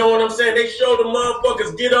 You know what I'm saying? They show the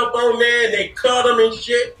motherfuckers get up on there, and they cut them and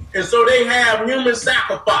shit. And so they have human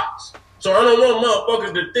sacrifice. So I don't want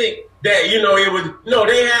motherfuckers to think that, you know, it was, no,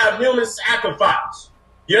 they have human sacrifice.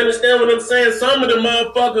 You understand what I'm saying? Some of the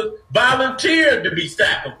motherfuckers volunteered to be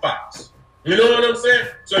sacrificed. You know what I'm saying?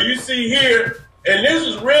 So you see here, and this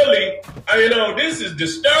is really, you know, this is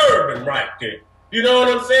disturbing right there. You know what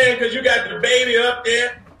I'm saying? Because you got the baby up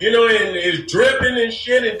there, you know, and it's dripping and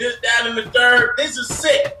shit and this, that, and the third. This is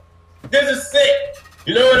sick. This is sick.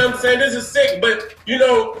 You know what I'm saying? This is sick. But, you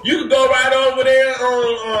know, you can go right over there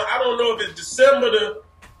on, I don't know if it's December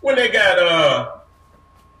when they got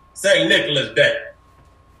St. Nicholas Day.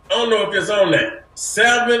 I don't know if it's on that.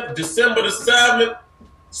 7th, December the 7th,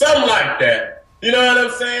 something like that. You know what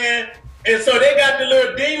I'm saying? And so they got the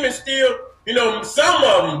little demon still, you know, some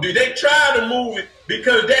of them do. They try to move it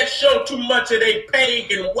because that show too much of their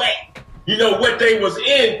pagan way, you know, what they was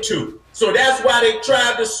into. So that's why they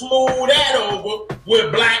tried to smooth that over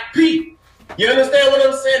with Black Pete. You understand what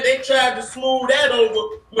I'm saying? They tried to smooth that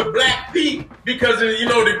over with Black Pete because, you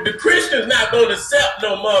know, the Christians not going to accept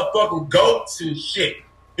no motherfucking goats and shit.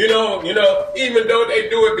 You know, even though they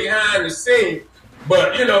do it behind the scene.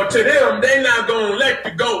 But, you know, to them, they not going to let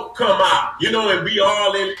the goat come out, you know, and be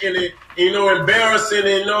all in it, you know, embarrassing.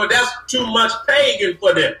 And, you know, that's too much pagan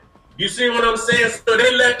for them. You see what I'm saying? So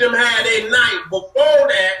they let them have their night before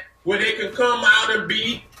that where they can come out and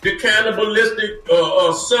be the cannibalistic,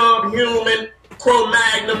 subhuman,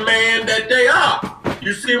 Cro-Magnon man that they are.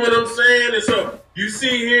 You see what I'm saying? And so you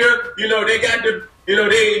see here, you know, they got the, you know,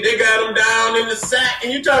 they got them down in the sack.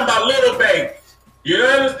 And you talking about little babies. You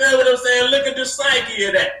understand what I'm saying? Look at the psyche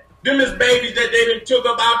of that. Them is babies that they done took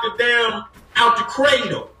up out the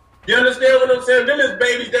cradle. You understand what I'm saying? Them is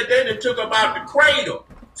babies that they done took up out the cradle.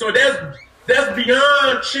 So that's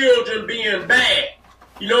beyond children being bad.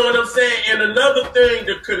 You know what I'm saying? And another thing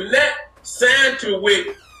to connect Santa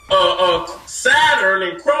with Saturn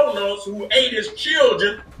and Kronos, who ate his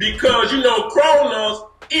children, because, you know, Kronos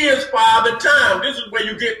is Father Time. This is where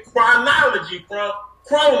you get chronology from.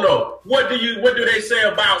 Chrono. What do they say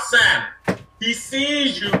about Saturn? He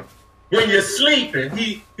sees you when you're sleeping.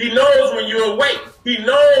 He knows when you're awake. He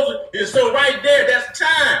knows, and so right there, that's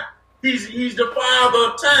time. He's the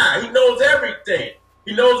father of time. He knows everything.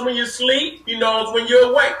 He knows when you sleep. He knows when you're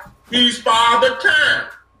awake. He's Father Time.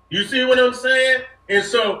 You see what I'm saying? And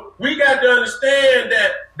so we got to understand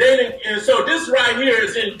that they didn't. And so this right here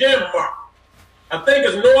is in Denmark. I think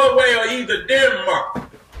it's Norway or either Denmark.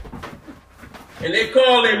 And they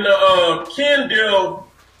call him the Kendall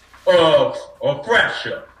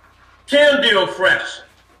Fresher. Kendall Fresher.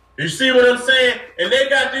 You see what I'm saying? And they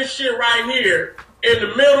got this shit right here in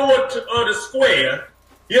the middle of the square.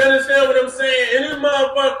 You understand what I'm saying? And this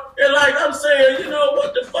motherfucker, and like I'm saying, you know,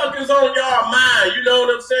 what the fuck is on y'all mind? You know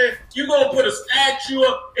what I'm saying? You gonna put a statue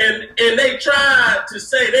up, and they tried to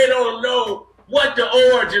say they don't know what the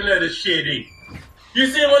origin of the shit is. You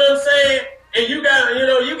see what I'm saying? And you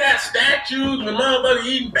got statues with motherfuckers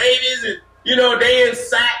eating babies, and, you know, they in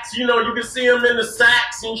sacks. You know, you can see them in the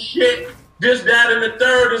sacks and shit. This, that, and the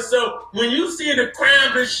third. And so when you see the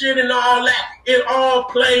crime and shit and all that, it all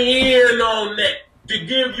play in on that to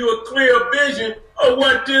give you a clear vision of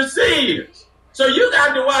what this is. So you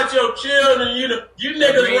got to watch your children. You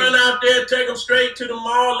niggas run out there, take them straight to the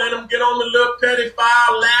mall, let them get on the little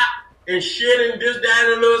pedophile lap and shit and this, that,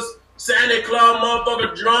 and little Santa Claus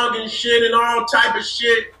motherfucker drunk and shit and all type of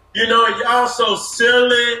shit. You know, and y'all so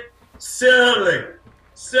silly niggas.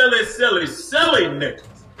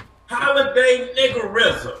 Holiday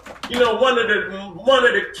niggerism. You know, one of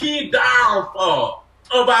the key downfalls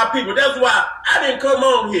of our people. That's why I didn't come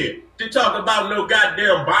on here to talk about no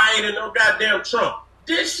goddamn Biden, no goddamn Trump.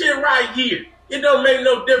 This shit right here, it don't make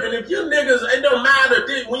no difference. If you niggas, it don't matter.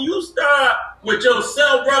 When you start with your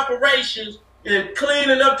self-reparations and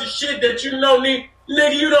cleaning up the shit that you don't need,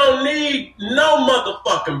 nigga, you don't need no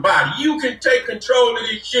motherfucking body. You can take control of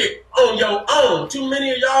this shit on your own. Too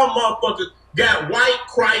many of y'all motherfuckers got white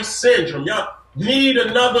Christ syndrome. Y'all need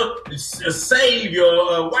another savior,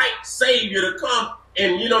 a white savior to come.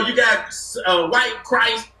 And, you know, you got white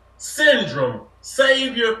Christ syndrome,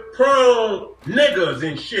 savior prone niggas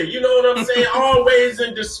and shit. You know what I'm saying? Always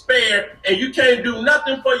in despair, and you can't do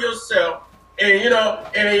nothing for yourself. And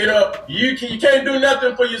you can't do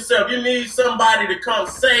nothing for yourself. You need somebody to come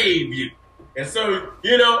save you. And so,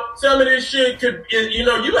 you know, some of this shit could, you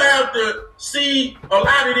know, you have to see a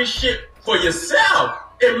lot of this shit for yourself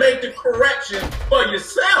and make the correction for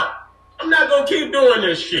yourself. I'm not gonna keep doing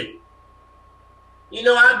this shit. You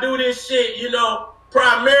know, I do this shit, you know,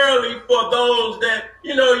 primarily for those that,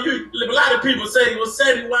 you know, a lot of people say, well,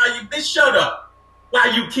 Seti, bitch, shut up. Why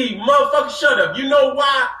you keep, motherfucker, shut up. You know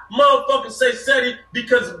why motherfuckers say Seti?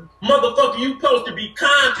 Because, motherfucker, you supposed to be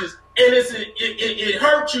conscious, and it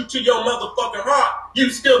hurts you to your motherfucking heart. You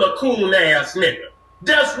still a coon ass nigga.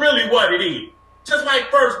 That's really what it is. Just like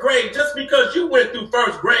first grade, just because you went through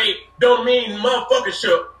first grade don't mean motherfuckers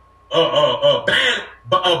should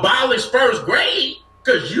abolish first grade.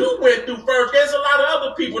 Because you went through first grade. There's a lot of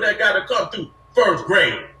other people that got to come through first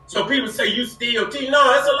grade. So people say you still teach.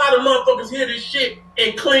 No, there's a lot of motherfuckers hear this shit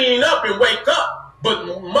and clean up and wake up. But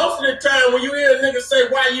most of the time when you hear a nigga say,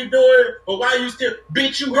 why you doing it or why you still,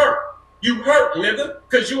 bitch, you hurt. You hurt, nigga,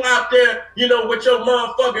 because you out there, you know, with your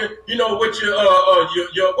motherfucking, you know, with your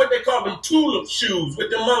what they call them tulip shoes,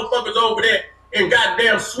 with them motherfuckers over there in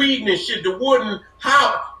goddamn Sweden and shit, the wooden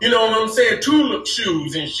house, you know what I'm saying, tulip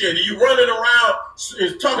shoes and shit. You running around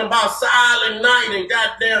talking about Silent Night and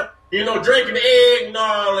goddamn, you know, drinking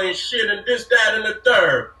eggnog and shit and this, that, and the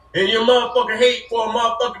third. and your motherfucking hate for a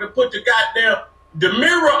motherfucker to put the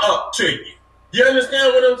mirror up to you. You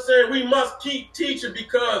understand what I'm saying? We must keep teaching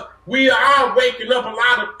because we are waking up a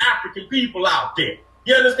lot of African people out there.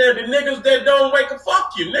 You understand? The niggas that don't wake up,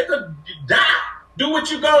 fuck you. Nigga, die. Do what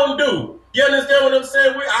you gonna do. You understand what I'm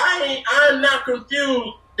saying? I'm not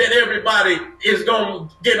confused that everybody is gonna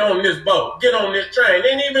get on this boat, get on this train.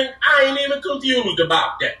 I ain't even confused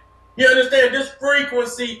about that. You understand? This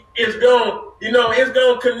frequency is it's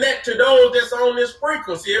gonna connect to those that's on this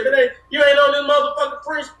frequency. If you ain't on this motherfucking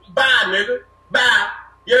frequency, bye, nigga. Bye.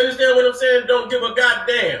 You understand what I'm saying? Don't give a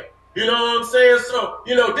goddamn. You know what I'm saying? So,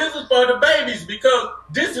 this is for the babies because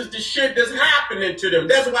this is the shit that's happening to them.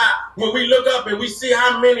 That's why when we look up and we see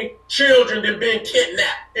how many children that been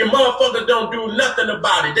kidnapped and motherfuckers don't do nothing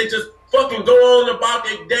about it. They just fucking go on about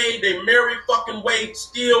their day. They merry fucking way,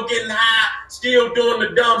 still getting high, still doing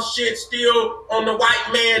the dumb shit, still on the white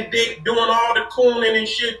man dick, doing all the cooning and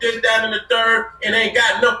shit, this, that, and the third, and ain't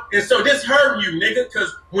got no. And so this hurting you, nigga,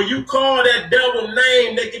 because when you call that devil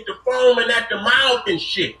name, they get the foaming at the mouth and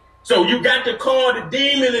shit. So you got to call the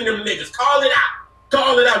demon in them niggas. Call it out.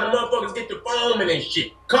 Call it out. The motherfuckers get the foaming and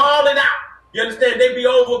shit. Call it out. You understand? They be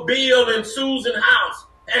over Bill and Susan house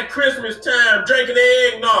at Christmas time drinking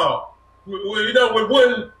the eggnog. With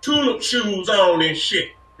wooden tulip shoes on and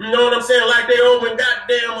shit. You know what I'm saying? Like they over in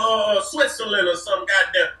goddamn Switzerland or some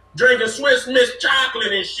goddamn drinking Swiss Miss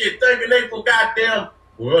chocolate and shit, thinking they from goddamn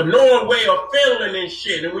Norway or Finland and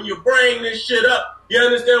shit. And when you bring this shit up, you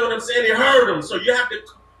understand what I'm saying? It hurt them. So you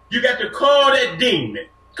got to call that demon.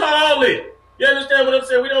 Call it. You understand what I'm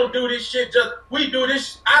saying? We don't do this shit we do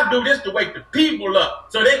this. I do this to wake the people up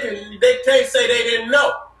so they can't say they didn't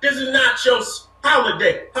know. This is not your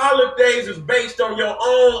holiday. Holidays is based on your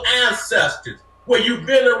own ancestors, where you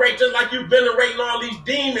venerate, just like you venerating all these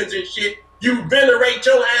demons and shit. You venerate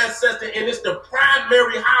your ancestor, and it's the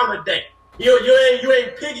primary holiday. You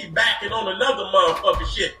ain't piggybacking on another motherfucking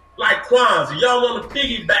shit like Kwanzaa. Y'all want to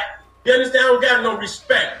piggyback. You understand? I don't got no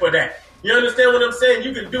respect for that. You understand what I'm saying?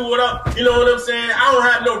 You can do what up. You know what I'm saying? I don't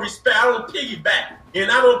have no respect. I don't piggyback. And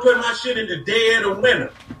I don't put my shit in the dead of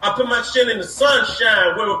winter. I put my shit in the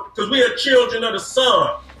sunshine, because we are children of the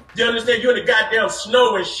sun. You understand? You're in the goddamn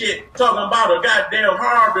snow and shit, talking about a goddamn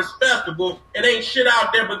harvest festival, and ain't shit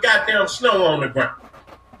out there but goddamn snow on the ground.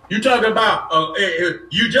 You talking about,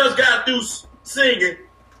 you just got through singing,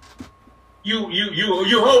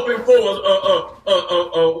 you hoping for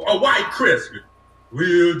a white Christmas.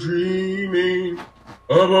 We're dreaming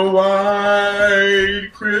of a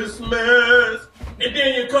white Christmas. And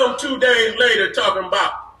then you come 2 days later talking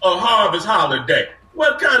about a harvest holiday.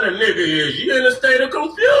 What kind of nigga is you? You're in a state of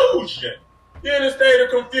confusion. You're in a state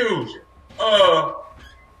of confusion. I'm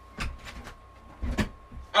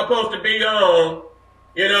supposed to be on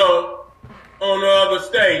the other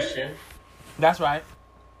station. That's right.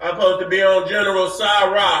 I'm supposed to be on General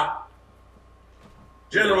Sarah.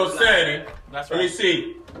 General Sandy. That's right. Let me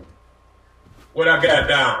see what I got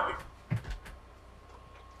down here.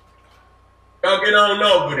 Y'all get on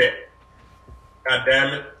over there. God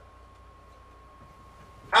damn it.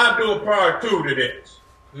 I'll do a part 2 to this.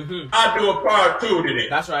 Mm-hmm. I'll do a part 2 to this.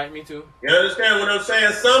 That's right, me too. You understand what I'm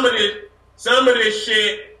saying? Some of this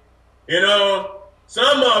shit,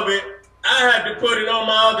 some of it, I had to put it on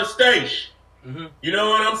my other station. Mm-hmm. You know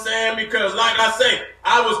what I'm saying? Because like I say,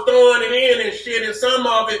 I was throwing it in and shit, and some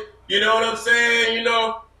of it, you know what I'm saying,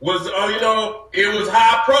 was, it was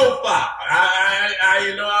high profile.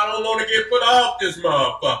 I don't want to get put off this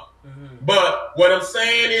motherfucker. Mm-hmm. But what I'm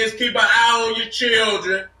saying is keep an eye on your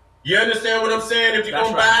children. You understand what I'm saying? If you're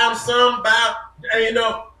going to buy them some,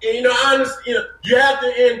 honestly, you have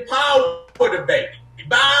to empower the baby.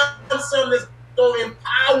 Buy them something that's going to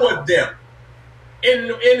empower them. And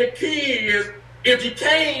the key is, if you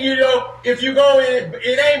can't, if you go in,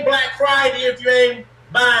 it ain't Black Friday if you ain't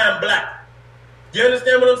buying black. You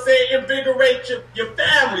understand what I'm saying? Invigorate your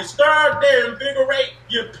family. Start there. Invigorate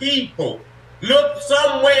your people. Look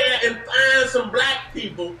somewhere and find some black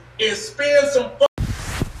people and spend some fun.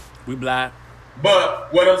 We black.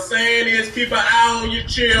 But what I'm saying is keep an eye on your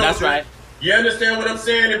children. That's right. You understand what I'm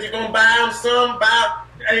saying? If you're going to buy them some,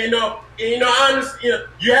 honestly,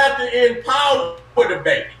 you have to empower the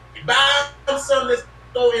baby. Buy them something that's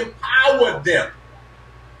going to empower them.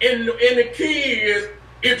 And the key is,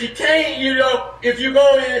 if you can't, if you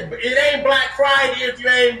go in, it ain't Black Friday if you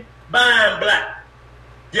ain't buying black.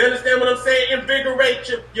 You understand what I'm saying? Invigorate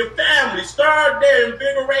your family. Start there.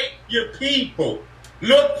 Invigorate your people.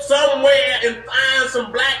 Look somewhere and find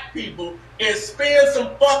some black people and spend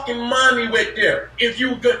some fucking money with them. If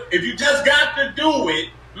you just got to do it,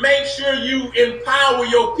 make sure you empower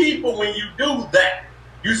your people when you do that.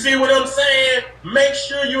 You see what I'm saying? Make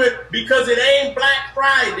sure because it ain't Black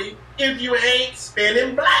Friday if you ain't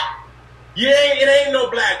spending black. It ain't no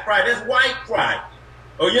Black Friday. That's White Friday.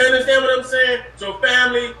 Oh, you understand what I'm saying? So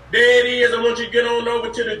family, there it is. I want you to get on over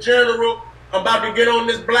to the General. I'm about to get on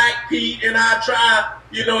this Black Pete, and I try,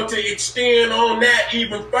 to extend on that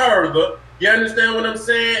even further. You understand what I'm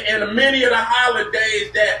saying? And many of the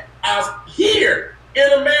holidays that are here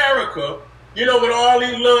in America, with all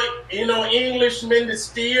these little, Englishmen that's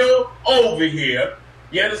still over here,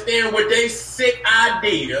 you understand, with they sick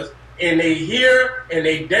ideas, and they here, and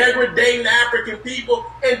they degrading African people,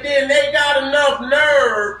 and then they got enough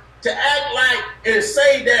nerve to act like and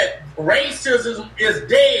say that racism is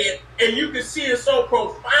dead, and you can see it so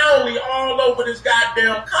profoundly all over this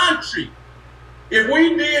goddamn country. If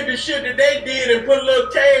we did the shit that they did and put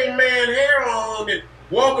little caveman hair on and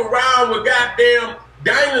walk around with goddamn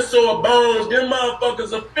dinosaur bones, them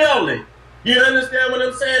motherfuckers are feeling. You understand what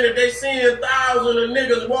I'm saying? If they seeing thousands of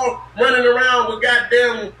niggas running around with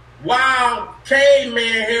goddamn wild caveman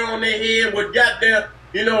hair on their head with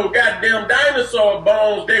goddamn dinosaur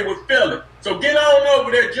bones, they would feel it. So get on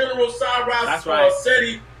over there, General Cyrus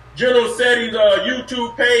General Seti's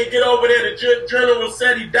YouTube page. Get over there to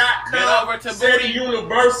generalseti.com. Get over to Seti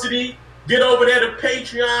University. Get over there to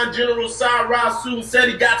Patreon. General Cyrus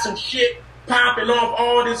Seti got some shit popping off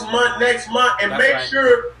all this month, next month. And make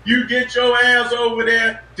sure you get your ass over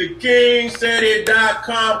there to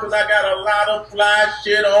kingseti.com, because I got a lot of fly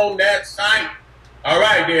shit on that site. All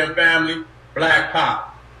right then, family. Black Pop.